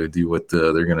 do what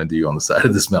they're going to do on the side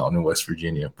of this mountain in West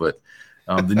Virginia. But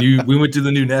we went to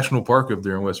the new national park up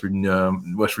there in West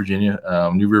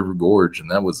Virginia, New River Gorge, and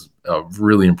that was a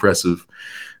really impressive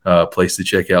place to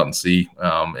check out and see.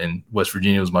 And West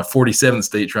Virginia was my 47th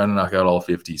state, trying to knock out all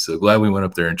 50. So glad we went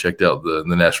up there and checked out the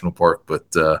national park.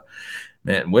 But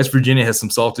man, West Virginia has some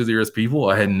salt of the earth people.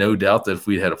 I had no doubt that if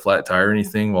we had a flat tire or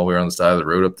anything while we were on the side of the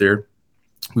road up there,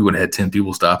 we would have had 10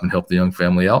 people stop and help the young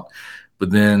family out. But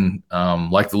then,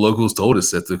 like the locals told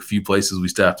us at the few places we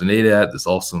stopped and ate at, this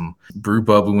awesome brew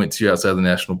pub we went to outside the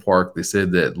national park, they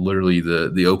said that literally the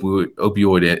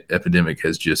opioid epidemic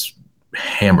has just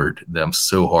hammered them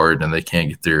so hard, and they can't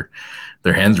get their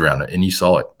hands around it. And you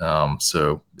saw it.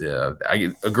 So yeah, I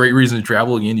get a great reason to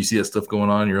travel. Again, you see that stuff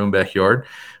going on in your own backyard.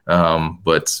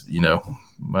 But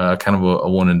kind of a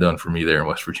one and done for me there in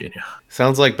West Virginia.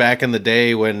 Sounds like back in the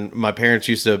day when my parents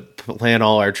used to plan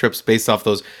all our trips based off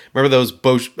remember those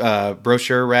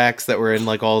brochure racks that were in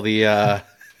like all the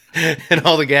and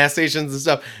all the gas stations and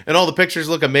stuff, and all the pictures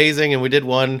look amazing. And we did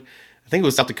one I think it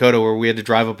was South Dakota, where we had to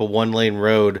drive up a 1-lane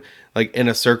road, like in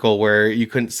a circle where you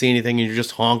couldn't see anything and you're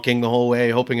just honking the whole way,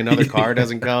 hoping another car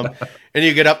doesn't come. And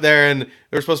you get up there and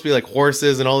there's supposed to be like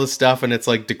horses and all this stuff, and it's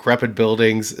like decrepit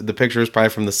buildings. The picture is probably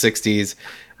from the 60s.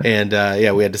 And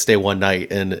we had to stay one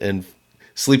night and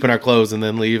sleep in our clothes and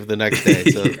then leave the next day.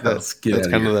 So that's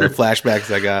kind of the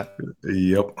flashbacks I got.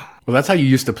 Yep. Well, that's how you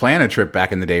used to plan a trip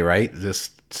back in the day, right?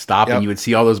 Just stop and you would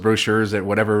see all those brochures at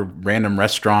whatever random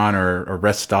restaurant or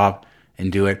rest stop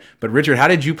and do it. But Richard, how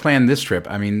did you plan this trip?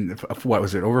 I mean, what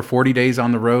was it, over 40 days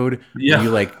on the road? Yeah. Were you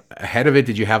like ahead of it?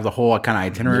 Did you have the whole kind of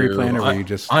itinerary plan, or were you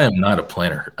just... I am not a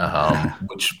planner,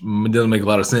 which doesn't make a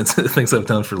lot of sense. The things I've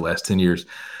done for the last 10 years.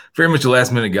 Very much a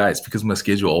last minute guy. It's because my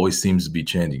schedule always seems to be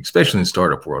changing, especially in the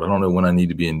startup world. I don't know when I need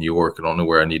to be in New York. I don't know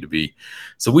where I need to be.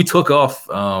 So we took off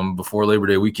before Labor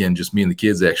Day weekend, just me and the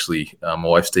kids, actually. My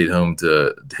wife stayed home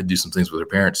to do some things with her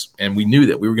parents. And we knew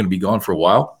that we were going to be gone for a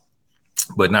while,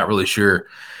 but not really sure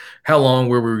how long,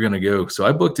 where we were going to go. So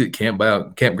I booked it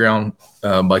campground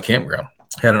by campground.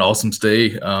 Had an awesome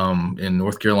stay in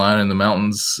North Carolina in the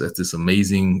mountains at this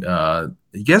amazing,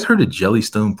 you guys heard of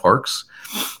Jellystone Parks?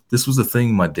 This was a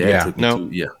thing my dad took me to.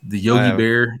 Yeah, the Yogi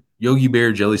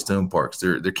Bear Jellystone Parks.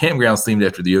 They're campgrounds themed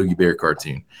after the Yogi Bear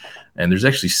cartoon. And there's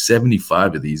actually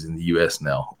 75 of these in the U.S.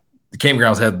 now. The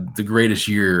campgrounds had the greatest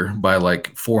year by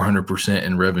like 400%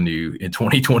 in revenue in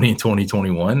 2020 and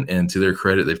 2021. And to their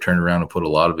credit, they've turned around and put a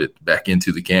lot of it back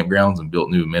into the campgrounds and built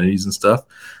new amenities and stuff.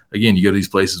 Again, you go to these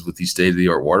places with these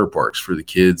state-of-the-art water parks for the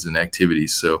kids and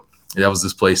activities. So that was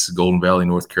this place, Golden Valley,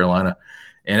 North Carolina.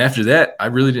 And after that, I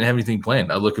really didn't have anything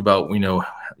planned. I look about,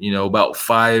 about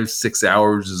 5-6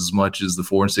 hours, as much as the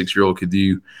 4 and 6 year old could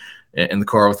do in the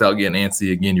car without getting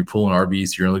antsy. Again, you're pulling RVs,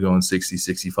 so you're only going 60,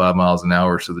 65 miles an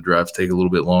hour. So the drives take a little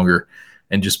bit longer,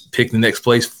 and just pick the next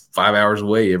place 5 hours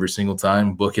away every single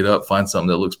time, book it up, find something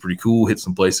that looks pretty cool, hit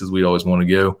some places we'd always want to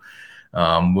go.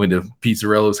 Went to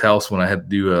Pizzarello's house when I had to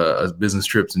do a business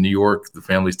trip to New York. The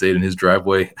family stayed in his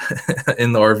driveway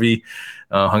in the RV,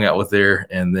 hung out with there,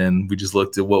 and then we just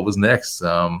looked at what was next.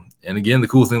 And again, the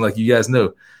cool thing, like you guys know,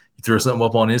 you throw something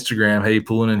up on Instagram, hey,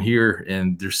 pulling in here,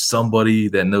 and there's somebody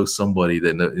that knows somebody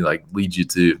that leads you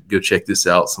to go check this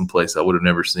out someplace I would have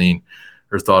never seen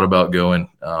or thought about going.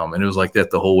 And it was like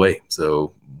that the whole way.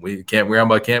 So we campground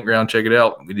by campground, check it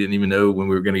out. We didn't even know when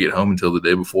we were going to get home until the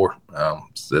day before.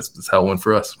 So that's how it went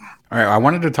for us. All right. I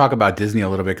wanted to talk about Disney a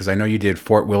little bit because I know you did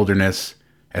Fort Wilderness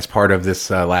as part of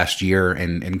this last year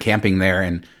and camping there.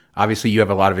 And obviously you have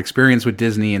a lot of experience with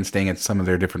Disney and staying at some of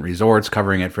their different resorts,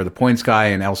 covering it for the Points Guy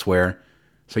and elsewhere.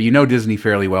 So you know Disney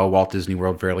fairly well, Walt Disney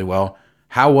World fairly well.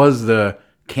 How was the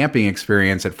camping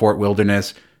experience at Fort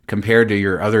Wilderness compared to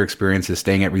your other experiences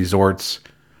staying at resorts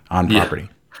on property?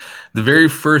 The very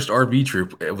first RV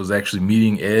trip, it was actually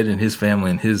meeting Ed and his family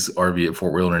in his RV at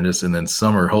Fort Wilderness, and then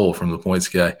Summer Hull from the Points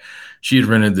Guy. She had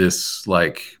rented this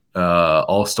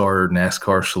all-star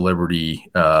NASCAR celebrity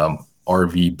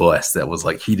RV bus that was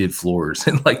like heated floors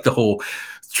and like the whole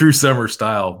true summer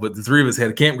style. But the three of us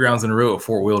had campgrounds in a row at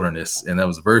Fort Wilderness, and that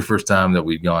was the very first time that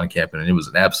we'd gone camping, and it was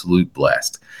an absolute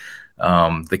blast.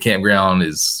 The campground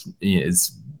is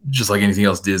just like anything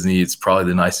else Disney. It's probably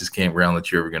the nicest campground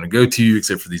that you're ever going to go to,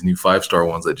 except for these new 5-star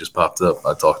ones that just popped up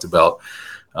I talked about.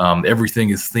 Everything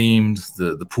is themed.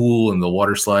 The pool and the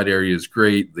water slide area is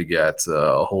great. They got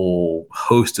a whole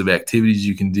host of activities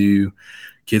you can do.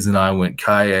 Kids and I went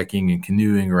kayaking and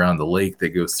canoeing around the lake that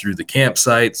goes through the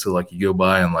campsite. So like you go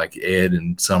by and like Ed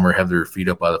and Summer have their feet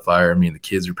up by the fire. Me and the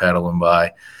kids are paddling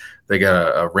by. They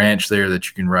got a ranch there that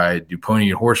you can ride, do pony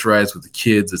and horse rides with the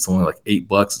kids. It's only like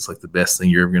 $8. It's like the best thing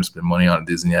you're ever going to spend money on at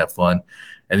Disney. Have fun.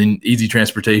 And then easy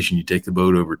transportation. You take the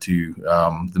boat over to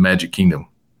the Magic Kingdom.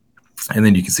 And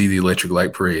then you can see the electric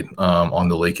light parade on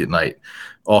the lake at night.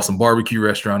 Awesome barbecue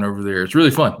restaurant over there. It's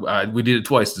really fun. We did it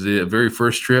twice. We did a very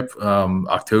first trip,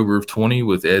 October of 20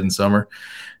 with Ed and Summer.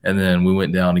 And then we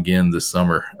went down again this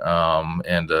summer.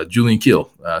 And Julian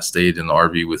Kill stayed in the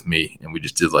RV with me. And we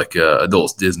just did like a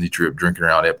adults Disney trip, drinking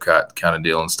around Epcot kind of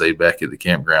deal, and stayed back at the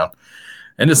campground.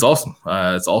 And it's awesome.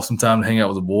 It's an awesome time to hang out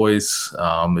with the boys.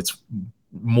 It's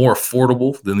more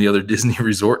affordable than the other Disney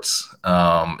resorts.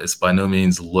 It's by no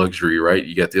means luxury, right?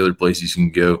 You got the other places you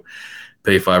can go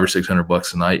pay $500 or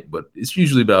 $600 a night, but it's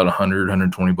usually about $100,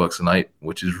 $120 a night,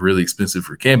 which is really expensive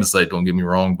for a camping site. Don't get me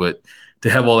wrong, but to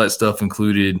have all that stuff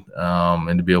included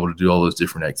and to be able to do all those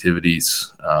different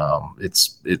activities,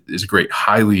 it's great.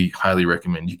 Highly, highly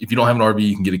recommend. If you don't have an RV,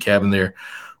 you can get a cabin there,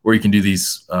 or you can do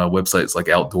these websites like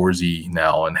Outdoorsy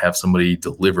now and have somebody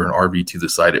deliver an RV to the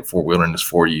site at Fort Wilderness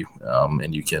for you.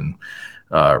 And you can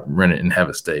rent it and have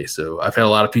a stay. So I've had a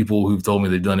lot of people who've told me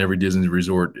they've done every Disney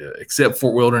resort except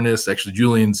Fort Wilderness. Actually,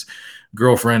 Julian's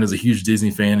girlfriend is a huge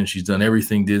Disney fan, and she's done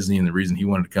everything Disney. And the reason he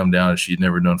wanted to come down is she'd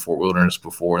never done Fort Wilderness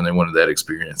before, and they wanted that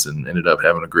experience and ended up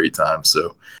having a great time.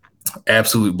 So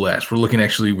absolute blast.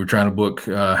 We're trying to book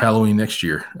Halloween next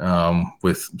year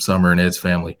with Summer and Ed's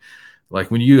family. Like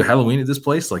when you do Halloween at this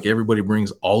place, like everybody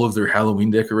brings all of their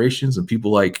Halloween decorations, and people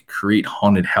like create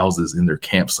haunted houses in their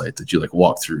campsite that you like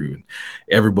walk through, and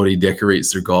everybody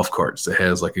decorates their golf carts that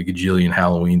has like a gajillion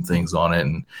Halloween things on it.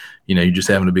 And, you're just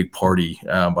having a big party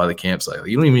by the campsite. Like,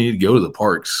 you don't even need to go to the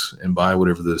parks and buy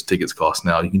whatever those tickets cost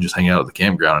now. You can just hang out at the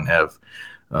campground and have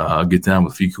a good time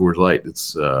with a few Coors Light.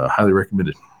 It's highly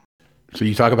recommended. So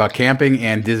you talk about camping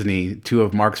and Disney, two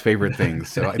of Mark's favorite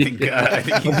things. So I think, he's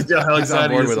on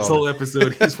board with this whole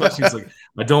episode. He's like,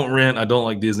 I don't rent, I don't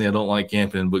like Disney, I don't like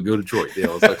camping, but go to Detroit. Yeah,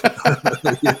 I was like,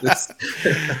 he's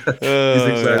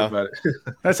excited about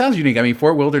it. That sounds unique. I mean,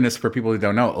 Fort Wilderness, for people who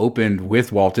don't know, opened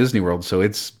with Walt Disney World, so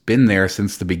it's been there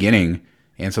since the beginning.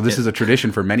 And so this is a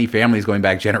tradition for many families going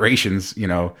back generations.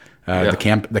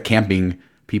 The camping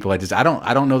people. I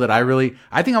don't know that I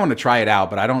think I want to try it out,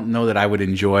 but I don't know that I would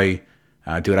enjoy.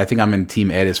 Do it. I think I'm in Team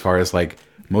Ed as far as like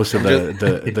most of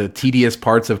the tedious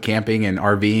parts of camping and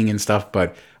RVing and stuff.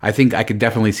 But I think I could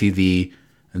definitely see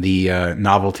the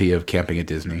novelty of camping at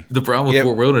Disney. The problem with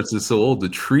Fort Wilderness is so old. The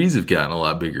trees have gotten a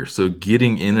lot bigger, so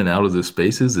getting in and out of those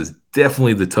spaces is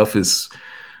definitely the toughest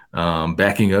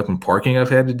backing up and parking I've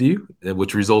had to do,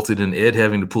 which resulted in Ed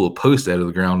having to pull a post out of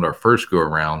the ground our first go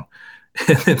around.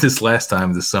 And this last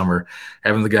time this summer,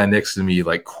 having the guy next to me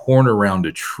like corner around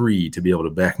a tree to be able to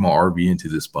back my RV into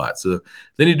this spot. So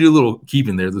they need to do a little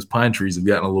keeping there. Those pine trees have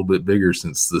gotten a little bit bigger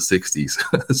since the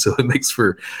 60s. So it makes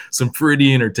for some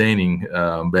pretty entertaining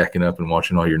backing up and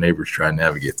watching all your neighbors try and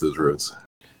navigate those roads.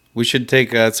 We should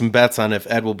take some bets on if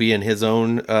Ed will be in his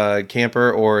own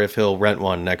camper or if he'll rent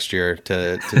one next year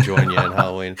to join you in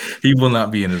Halloween. He will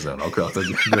not be in his own. I'll go ahead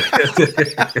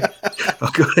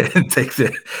and take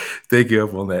you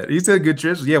up on that. He's had good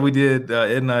trips. Yeah, we did.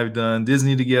 Ed and I have done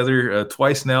Disney together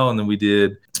twice now, and then we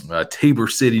did Tabor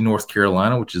City, North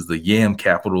Carolina, which is the yam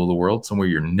capital of the world, somewhere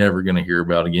you're never going to hear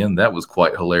about again. That was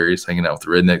quite hilarious, hanging out with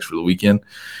the rednecks for the weekend,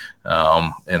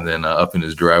 and then up in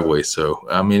his driveway. So,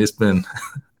 I mean, it's been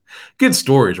good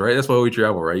stories, right? That's why we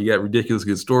travel, right? You got ridiculous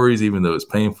good stories, even though it's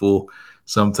painful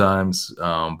sometimes.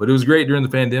 But it was great during the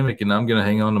pandemic, and I'm going to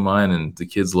hang on to mine, and the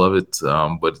kids love it.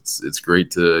 But it's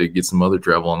great to get some other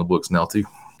travel on the books now too.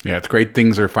 Yeah, it's great.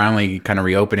 Things are finally kind of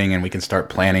reopening, and we can start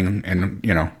planning and,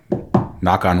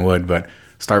 knock on wood, but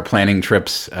start planning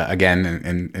trips again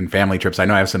and family trips. I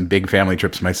know I have some big family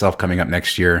trips myself coming up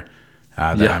next year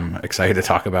that I'm excited to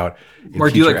talk about.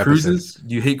 Mark, do you like cruises?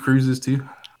 Do you hate cruises too?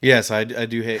 Yes, I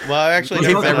do hate. Well, I actually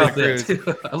hate every cruise.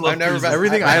 I love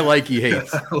everything I like. He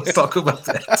hates. Let's talk about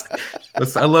that.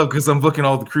 I love because I'm booking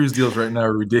all the cruise deals right now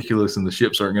are ridiculous, and the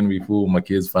ships aren't going to be full. My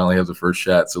kids finally have the first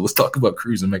shot, so let's talk about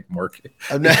cruise and make the market.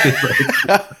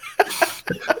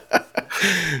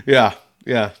 Yeah.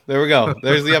 There we go.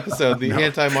 There's the episode, the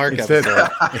anti-Mark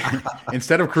episode.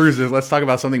 Instead of cruises, let's talk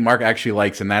about something Mark actually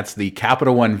likes, and that's the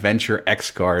Capital One Venture X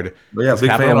card. But yeah,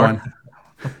 big Capital fan. One.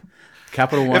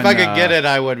 Capital One. If I could get it,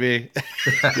 I would be.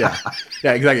 yeah,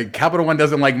 exactly. Capital One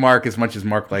doesn't like Mark as much as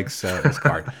Mark likes his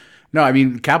card. No, I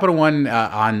mean, Capital One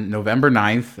on November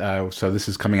 9th, so this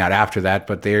is coming out after that,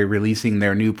 but they're releasing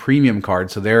their new premium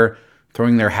card. So they're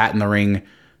throwing their hat in the ring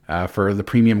for the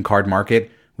premium card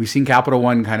market. We've seen Capital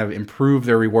One kind of improve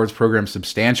their rewards program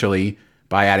substantially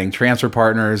by adding transfer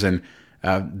partners, and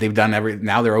they've done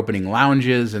now they're opening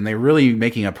lounges, and they're really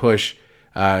making a push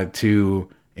to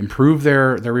improve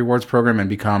their rewards program and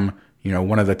become,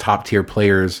 one of the top tier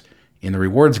players in the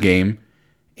rewards game.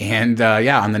 And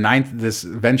on the 9th, this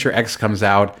Venture X comes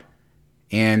out,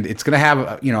 and it's going to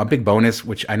have a big bonus,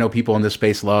 which I know people in this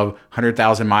space love: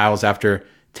 100,000 miles after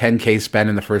 10K spent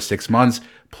in the first 6 months,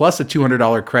 plus a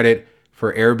 $200 credit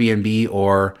for Airbnb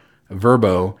or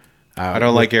Vrbo. I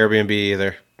don't like Airbnb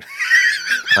either.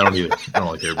 I don't either. I don't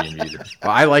like Airbnb either.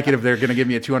 Well, I like it if they're going to give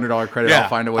me a $200 credit. I'll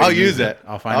find a way to use it.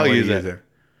 I'll find a way to use it.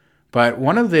 But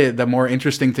one of the more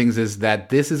interesting things is that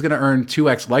this is going to earn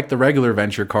 2x, like the regular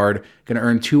Venture card, going to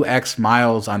earn 2x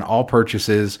miles on all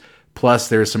purchases. Plus,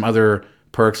 there's some other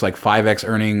perks like 5x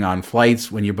earning on flights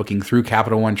when you're booking through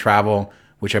Capital One Travel,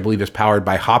 which I believe is powered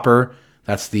by Hopper.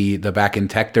 That's the back-end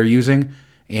tech they're using,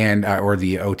 and or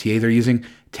the OTA they're using.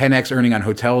 10x earning on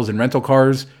hotels and rental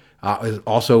cars,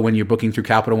 also when you're booking through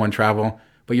Capital One Travel.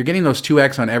 But you're getting those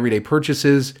 2x on everyday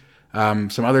purchases.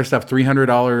 Some other stuff,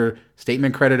 $300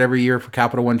 statement credit every year for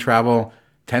Capital One Travel,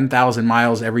 10,000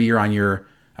 miles every year on your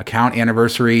account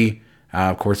anniversary,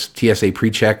 Of course, TSA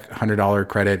PreCheck, $100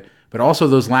 credit, but also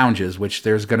those lounges, which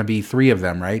there's going to be 3 of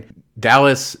them, right?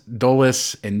 Dallas,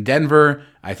 Dulles, and Denver.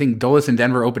 I think Dulles and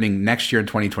Denver opening next year in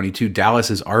 2022. Dallas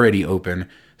is already open.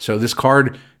 So this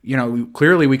card,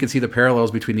 clearly we can see the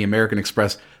parallels between the American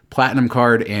Express Platinum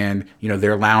card and,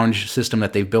 their lounge system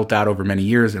that they've built out over many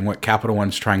years and what Capital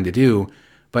One's trying to do.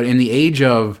 But in the age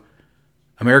of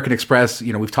American Express,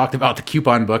 we've talked about the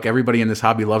coupon book. Everybody in this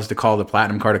hobby loves to call the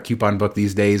Platinum card a coupon book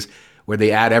these days, where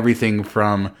they add everything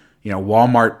from,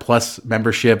 Walmart Plus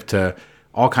membership to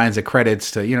all kinds of credits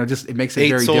to, just it makes it 8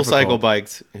 very Soul difficult. Cycle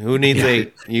bikes. Who needs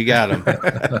 8? You got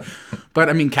them. But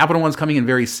I mean, Capital One's coming in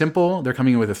very simple. They're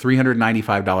coming in with a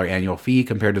 $395 annual fee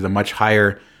compared to the much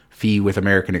higher fee with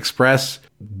American Express.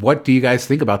 What do you guys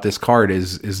think about this card?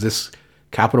 Is this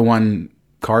Capital One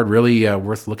card really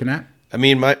worth looking at? I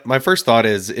mean, my first thought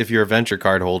is if you're a venture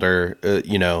card holder,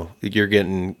 you're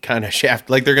getting kind of shafted.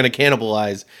 Like they're going to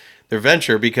cannibalize their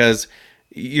venture because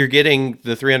you're getting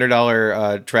the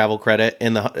 $300 travel credit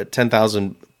and the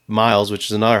 10,000 miles, which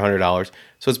is another $100.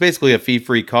 So it's basically a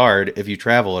fee-free card if you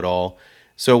travel at all.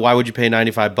 So why would you pay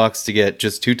 $95 to get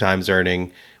just 2 times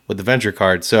earning with the venture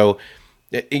card? So,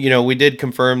 we did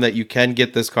confirm that you can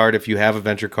get this card if you have a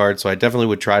venture card. So I definitely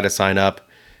would try to sign up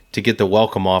to get the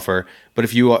welcome offer. But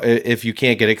if you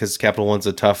can't get it because Capital One's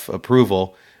a tough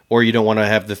approval, or you don't want to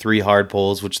have the 3 hard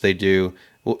pulls, which they do,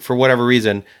 for whatever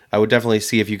reason, I would definitely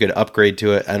see if you could upgrade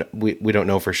to it. And we don't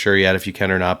know for sure yet if you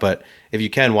can or not. But if you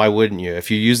can, why wouldn't you?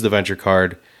 If you use the venture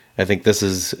card, I think this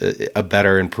is a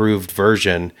better, improved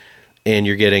version, and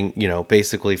you're getting,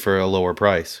 basically for a lower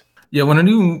price. Yeah, when a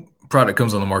new product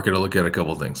comes on the market, I look at a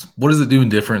couple of things. What is it doing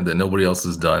different that nobody else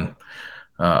has done?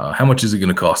 How much is it going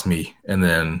to cost me? And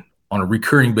then on a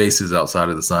recurring basis outside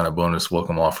of the sign-up bonus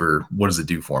welcome offer, what does it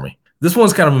do for me? This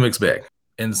one's kind of a mixed bag.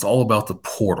 And it's all about the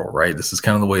portal, right? This is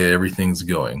kind of the way everything's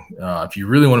going. If you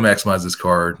really want to maximize this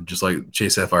card, just like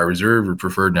Chase Sapphire Reserve or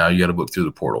Preferred now, you got to book through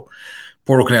the portal.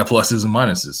 Portal can have pluses and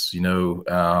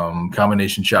minuses.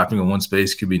 Combination shopping in one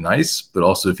space could be nice, but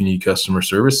also if you need customer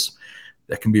service,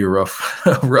 that can be a rough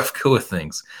go of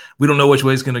things. We don't know which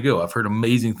way it's going to go. I've heard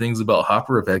amazing things about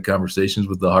Hopper. I've had conversations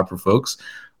with the Hopper folks.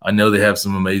 I know they have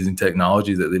some amazing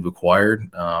technology that they've acquired.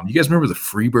 You guys remember the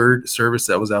Freebird service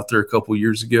that was out there a couple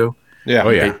years ago? Yeah. Oh,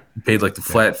 yeah. Paid like the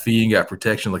flat fee and got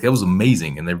protection. Like that was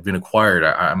amazing. And they've been acquired.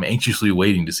 I'm anxiously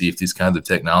waiting to see if these kinds of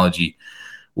technology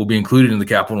will be included in the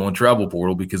Capital One travel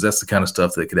portal, because that's the kind of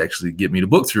stuff that could actually get me to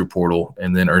book through a portal,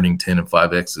 and then earning 10 and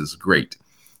 5X is great.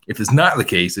 If it's not the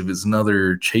case, if it's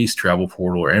another Chase travel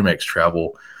portal or Amex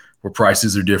travel where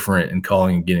prices are different and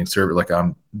calling and getting service,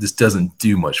 this doesn't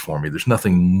do much for me. There's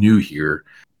nothing new here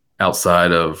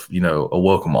outside of, a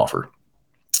welcome offer.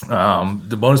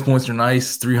 The bonus points are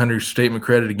nice. 300 statement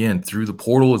credit again through the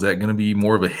portal. Is that going to be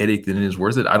more of a headache than it is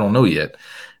worth it? I don't know yet.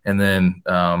 And then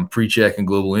pre-check and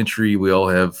global entry, we all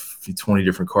have 20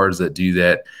 different cards that do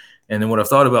that. And then what I've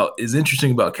thought about is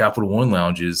interesting about Capital One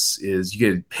lounges is you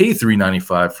get to pay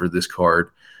 $395 for this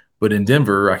card, but in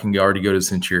Denver, I can already go to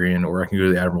Centurion, or I can go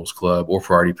to the Admirals Club or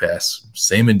Priority Pass.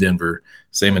 Same in Denver,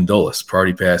 same in Dulles.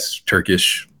 Priority Pass,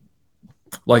 Turkish.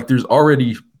 Like there's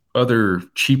already other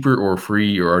cheaper or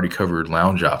free or already covered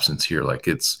lounge options here. Like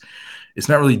it's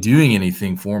not really doing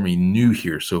anything for me new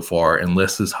here so far,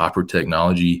 unless this Hopper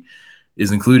technology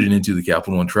is included into the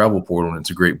Capital One travel portal and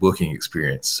it's a great booking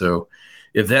experience. So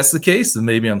if that's the case, then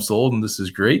maybe I'm sold and this is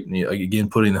great. And again,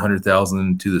 putting the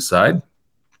 100,000 to the side.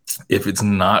 If it's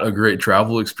not a great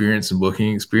travel experience and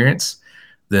booking experience,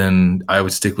 then I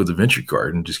would stick with the venture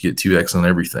card and just get 2X on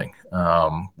everything,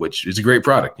 which is a great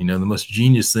product. The most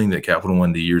genius thing that Capital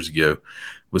One did years ago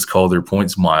was call their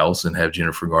points miles and have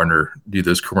Jennifer Garner do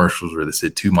those commercials where they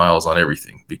said 2 miles on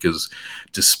everything. Because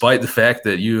despite the fact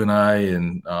that you and I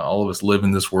and all of us live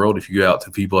in this world, if you go out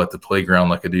to people at the playground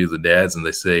like I do the dads and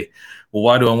they say, well,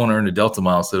 why do I want to earn a Delta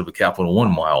mile instead of a Capital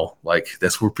One mile? Like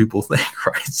that's where people think,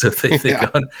 right? So they think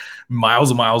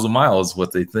miles and miles and miles is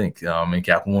what they think. And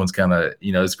Capital One's kind of,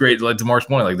 it's great. Like to Mark's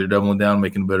point, like they're doubling down,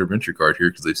 making a better venture card here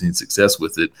because they've seen success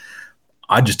with it.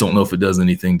 I just don't know if it does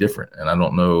anything different. And I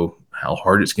don't know how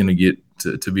hard it's going to get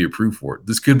to be approved for it.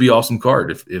 This could be an awesome card.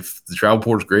 If the travel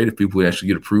port is great, if people actually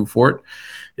get approved for it,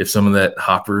 if some of that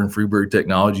Hopper and Freebird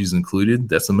technology is included,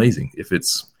 that's amazing. If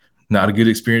it's not a good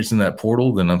experience in that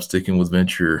portal, then I'm sticking with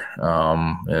venture.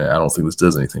 And I don't think this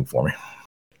does anything for me.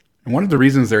 And one of the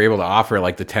reasons they're able to offer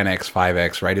like the 10X,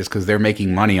 5X, right, is because they're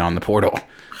making money on the portal.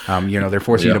 They're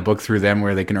forcing you to book through them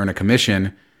where they can earn a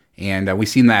commission. And we've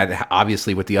seen that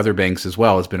obviously with the other banks as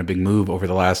well. It's been a big move over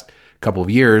the last couple of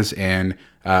years. And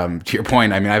to your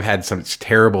point, I mean, I've had some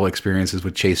terrible experiences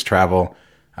with Chase Travel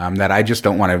that I just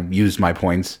don't want to use my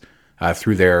points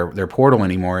through their portal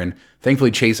anymore. And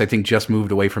thankfully, Chase, I think, just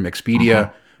moved away from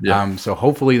Expedia. Yeah. So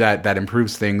hopefully that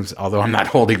improves things, although I'm not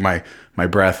holding my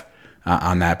breath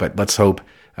on that. But let's hope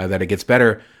that it gets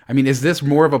better. I mean, is this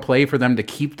more of a play for them to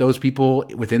keep those people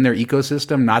within their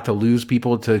ecosystem, not to lose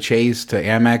people to Chase, to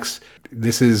Amex?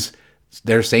 This is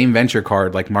their same venture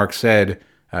card, like Mark said,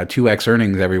 2x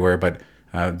earnings everywhere, but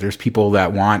there's people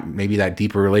that want maybe that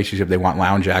deeper relationship. They want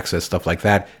lounge access, stuff like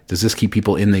that. Does this keep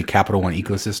people in the Capital One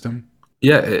ecosystem?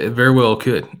 Yeah, it very well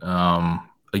could.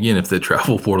 Again, if the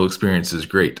travel portal experience is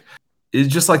great.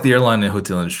 It's just like the airline and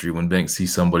hotel industry. When banks see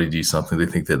somebody do something, they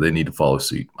think that they need to follow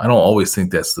suit. I don't always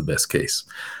think that's the best case.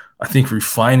 I think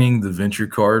refining the venture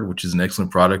card, which is an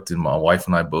excellent product, and my wife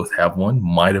and I both have one,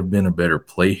 might have been a better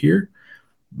play here.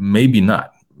 Maybe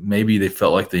not. Maybe they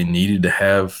felt like they needed to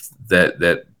have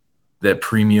that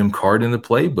premium card in the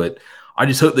play, but I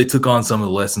just hope they took on some of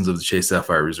the lessons of the Chase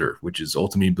Sapphire Reserve, which is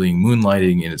ultimately being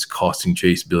moonlighting, and it's costing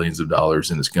Chase billions of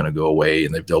dollars, and it's going to go away,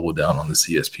 and they've doubled down on the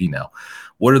CSP now.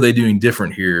 What are they doing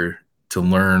different here to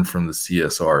learn from the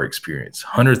CSR experience?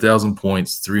 100,000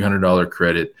 points, $300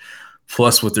 credit,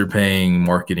 plus what they're paying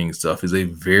marketing stuff is a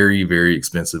very, very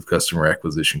expensive customer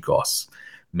acquisition costs.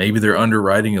 Maybe they're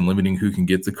underwriting and limiting who can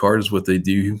get the card is what they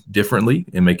do differently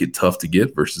and make it tough to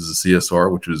get versus the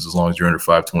CSR, which is as long as you're under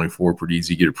 524, pretty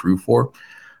easy to get approved for.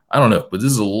 I don't know, but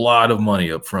this is a lot of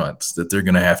money up front that they're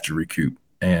going to have to recoup.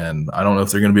 And I don't know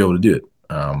if they're going to be able to do it.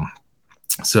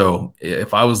 So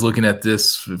if I was looking at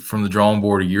this from the drawing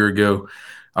board a year ago,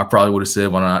 I probably would have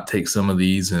said, why not take some of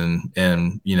these and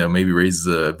maybe raise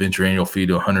the venture annual fee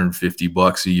to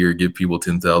 $150 a year, give people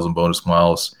 10,000 bonus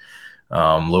miles,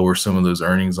 lower some of those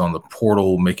earnings on the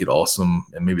portal, make it awesome.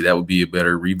 And maybe that would be a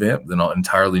better revamp than an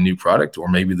entirely new product. Or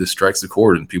maybe this strikes a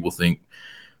chord and people think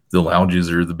the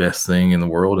lounges are the best thing in the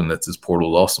world and that this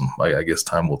portal is awesome. I guess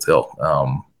time will tell.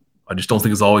 I just don't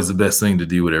think it's always the best thing to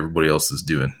do what everybody else is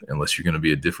doing unless you're going to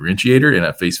be a differentiator. And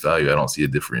at face value, I don't see a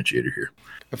differentiator here.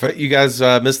 If you guys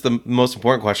missed the most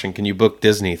important question, can you book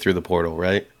Disney through the portal,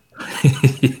 right?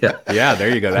 Yeah,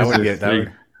 there you go. That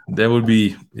would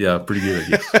be pretty good, I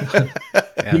guess.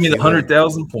 Give me the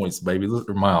 100,000 points, baby,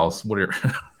 or miles, whatever.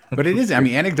 But it is, I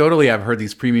mean, anecdotally, I've heard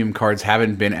these premium cards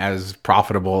haven't been as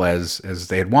profitable as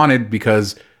they had wanted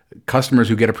because customers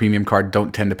who get a premium card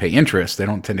don't tend to pay interest. They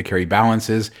don't tend to carry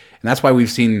balances. And that's why we've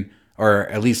seen, or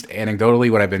at least anecdotally,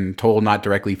 what I've been told, not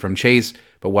directly from Chase,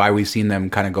 but why we've seen them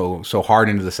kind of go so hard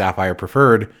into the Sapphire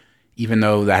Preferred, even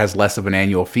though that has less of an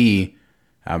annual fee,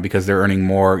 because they're earning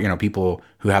more. People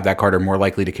who have that card are more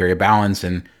likely to carry a balance,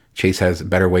 and Chase has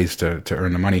better ways to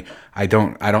earn the money. I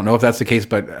don't know if that's the case,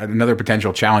 but another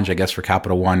potential challenge, I guess, for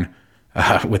Capital One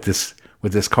with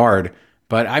this card.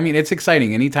 But I mean, it's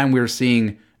exciting. Anytime we're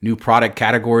seeing new product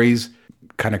categories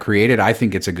kind of created, I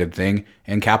think it's a good thing.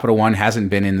 And Capital One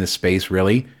hasn't been in this space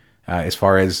really, as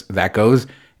far as that goes.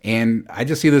 And I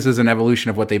just see this as an evolution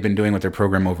of what they've been doing with their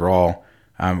program overall,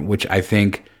 which I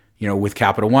think, with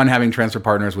Capital One having transfer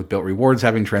partners, with Bilt Rewards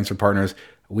having transfer partners,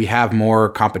 we have more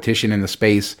competition in the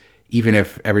space, even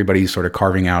if everybody's sort of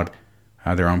carving out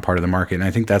their own part of the market. And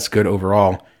I think that's good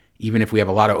overall, even if we have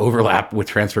a lot of overlap with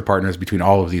transfer partners between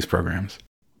all of these programs.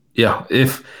 Yeah,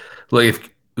 if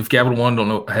Capital One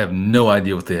I have no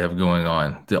idea what they have going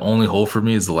on. The only hole for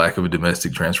me is the lack of a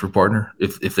domestic transfer partner.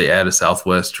 If they add a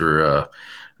Southwest or a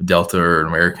Delta or an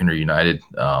American or United,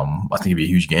 I think it'd be a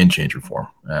huge game changer for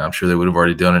them. I'm sure they would have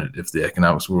already done it if the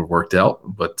economics would have worked out.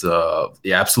 But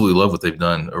absolutely love what they've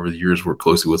done over the years. Worked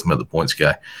closely with them at the Points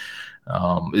Guy.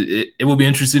 It will be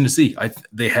interesting to see.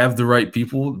 They have the right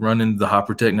people running the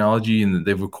Hopper technology, and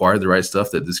they've acquired the right stuff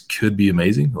that this could be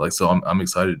amazing. So I'm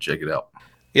excited to check it out.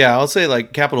 Yeah, I'll say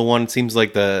Capital One seems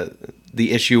like the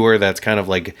issuer that's kind of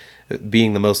like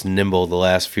being the most nimble the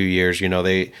last few years.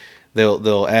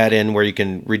 They'll add in where you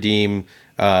can redeem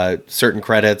certain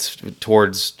credits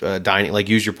towards dining, like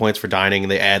use your points for dining,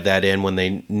 and they add that in when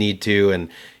they need to, and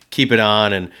keep it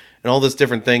on, and all this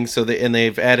different things. So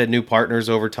they've added new partners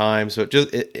over time. So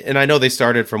and I know they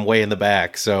started from way in the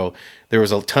back, so there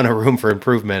was a ton of room for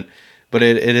improvement. But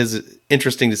it is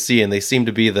interesting to see, and they seem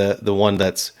to be the one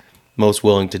that's most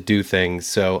willing to do things.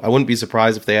 So I wouldn't be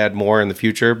surprised if they add more in the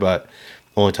future, but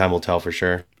only time will tell for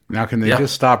sure. Now, can they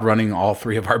just stop running all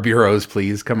three of our bureaus,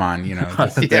 please? Come on, You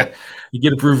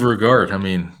get approved regard. I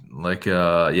mean,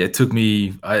 it took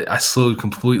me. I slowed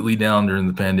completely down during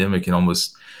the pandemic and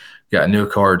almost got no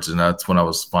cards, and that's when I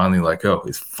was finally like, oh,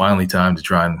 it's finally time to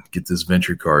try and get this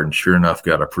venture card. And sure enough,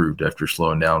 got approved after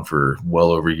slowing down for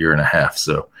well over a year and a half.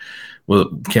 So, well,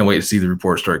 can't wait to see the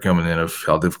reports start coming in of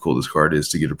how difficult this card is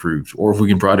to get approved, or if we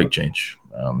can product change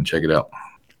and check it out.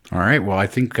 All right. Well, I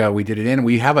think we did it in.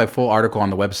 We have a full article on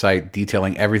the website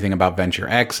detailing everything about Venture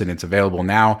X, and it's available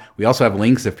now. We also have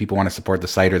links if people want to support the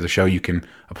site or the show. You can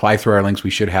apply through our links. We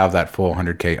should have that full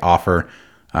 100K offer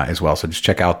as well. So just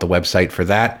check out the website for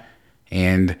that.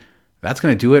 And that's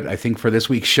going to do it, I think, for this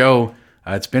week's show.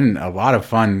 It's been a lot of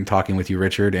fun talking with you,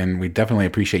 Richard, and we definitely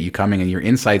appreciate you coming and your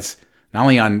insights, not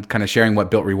only on kind of sharing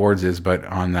what Bilt Rewards is, but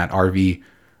on that RV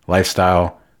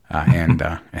lifestyle. And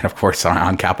of course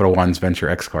on Capital One's Venture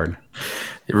X card.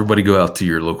 Everybody go out to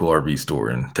your local RV store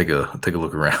and take a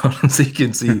look around so you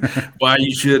can see why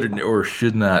you should or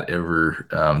should not ever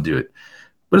do it.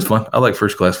 But it's fun. I like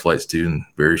first class flights too, and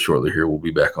very shortly here we'll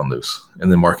be back on those.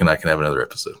 And then Mark and I can have another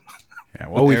episode. Yeah,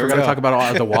 well, we forgot to talk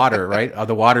about the water, right?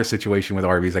 The water situation with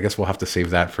RVs. I guess we'll have to save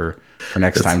that for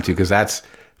next time too, because that's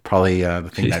probably the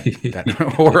thing that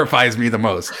horrifies me the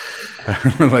most.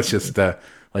 Let's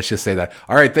just say that.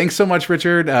 All right. Thanks so much,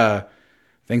 Richard.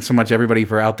 Thanks so much, everybody,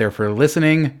 for out there for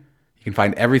listening. You can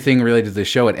find everything related to the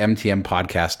show at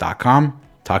mtmpodcast.com.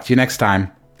 Talk to you next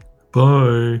time.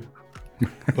 Bye.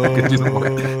 Bye.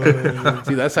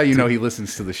 See, that's how you know he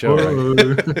listens to the show,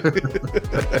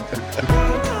 right?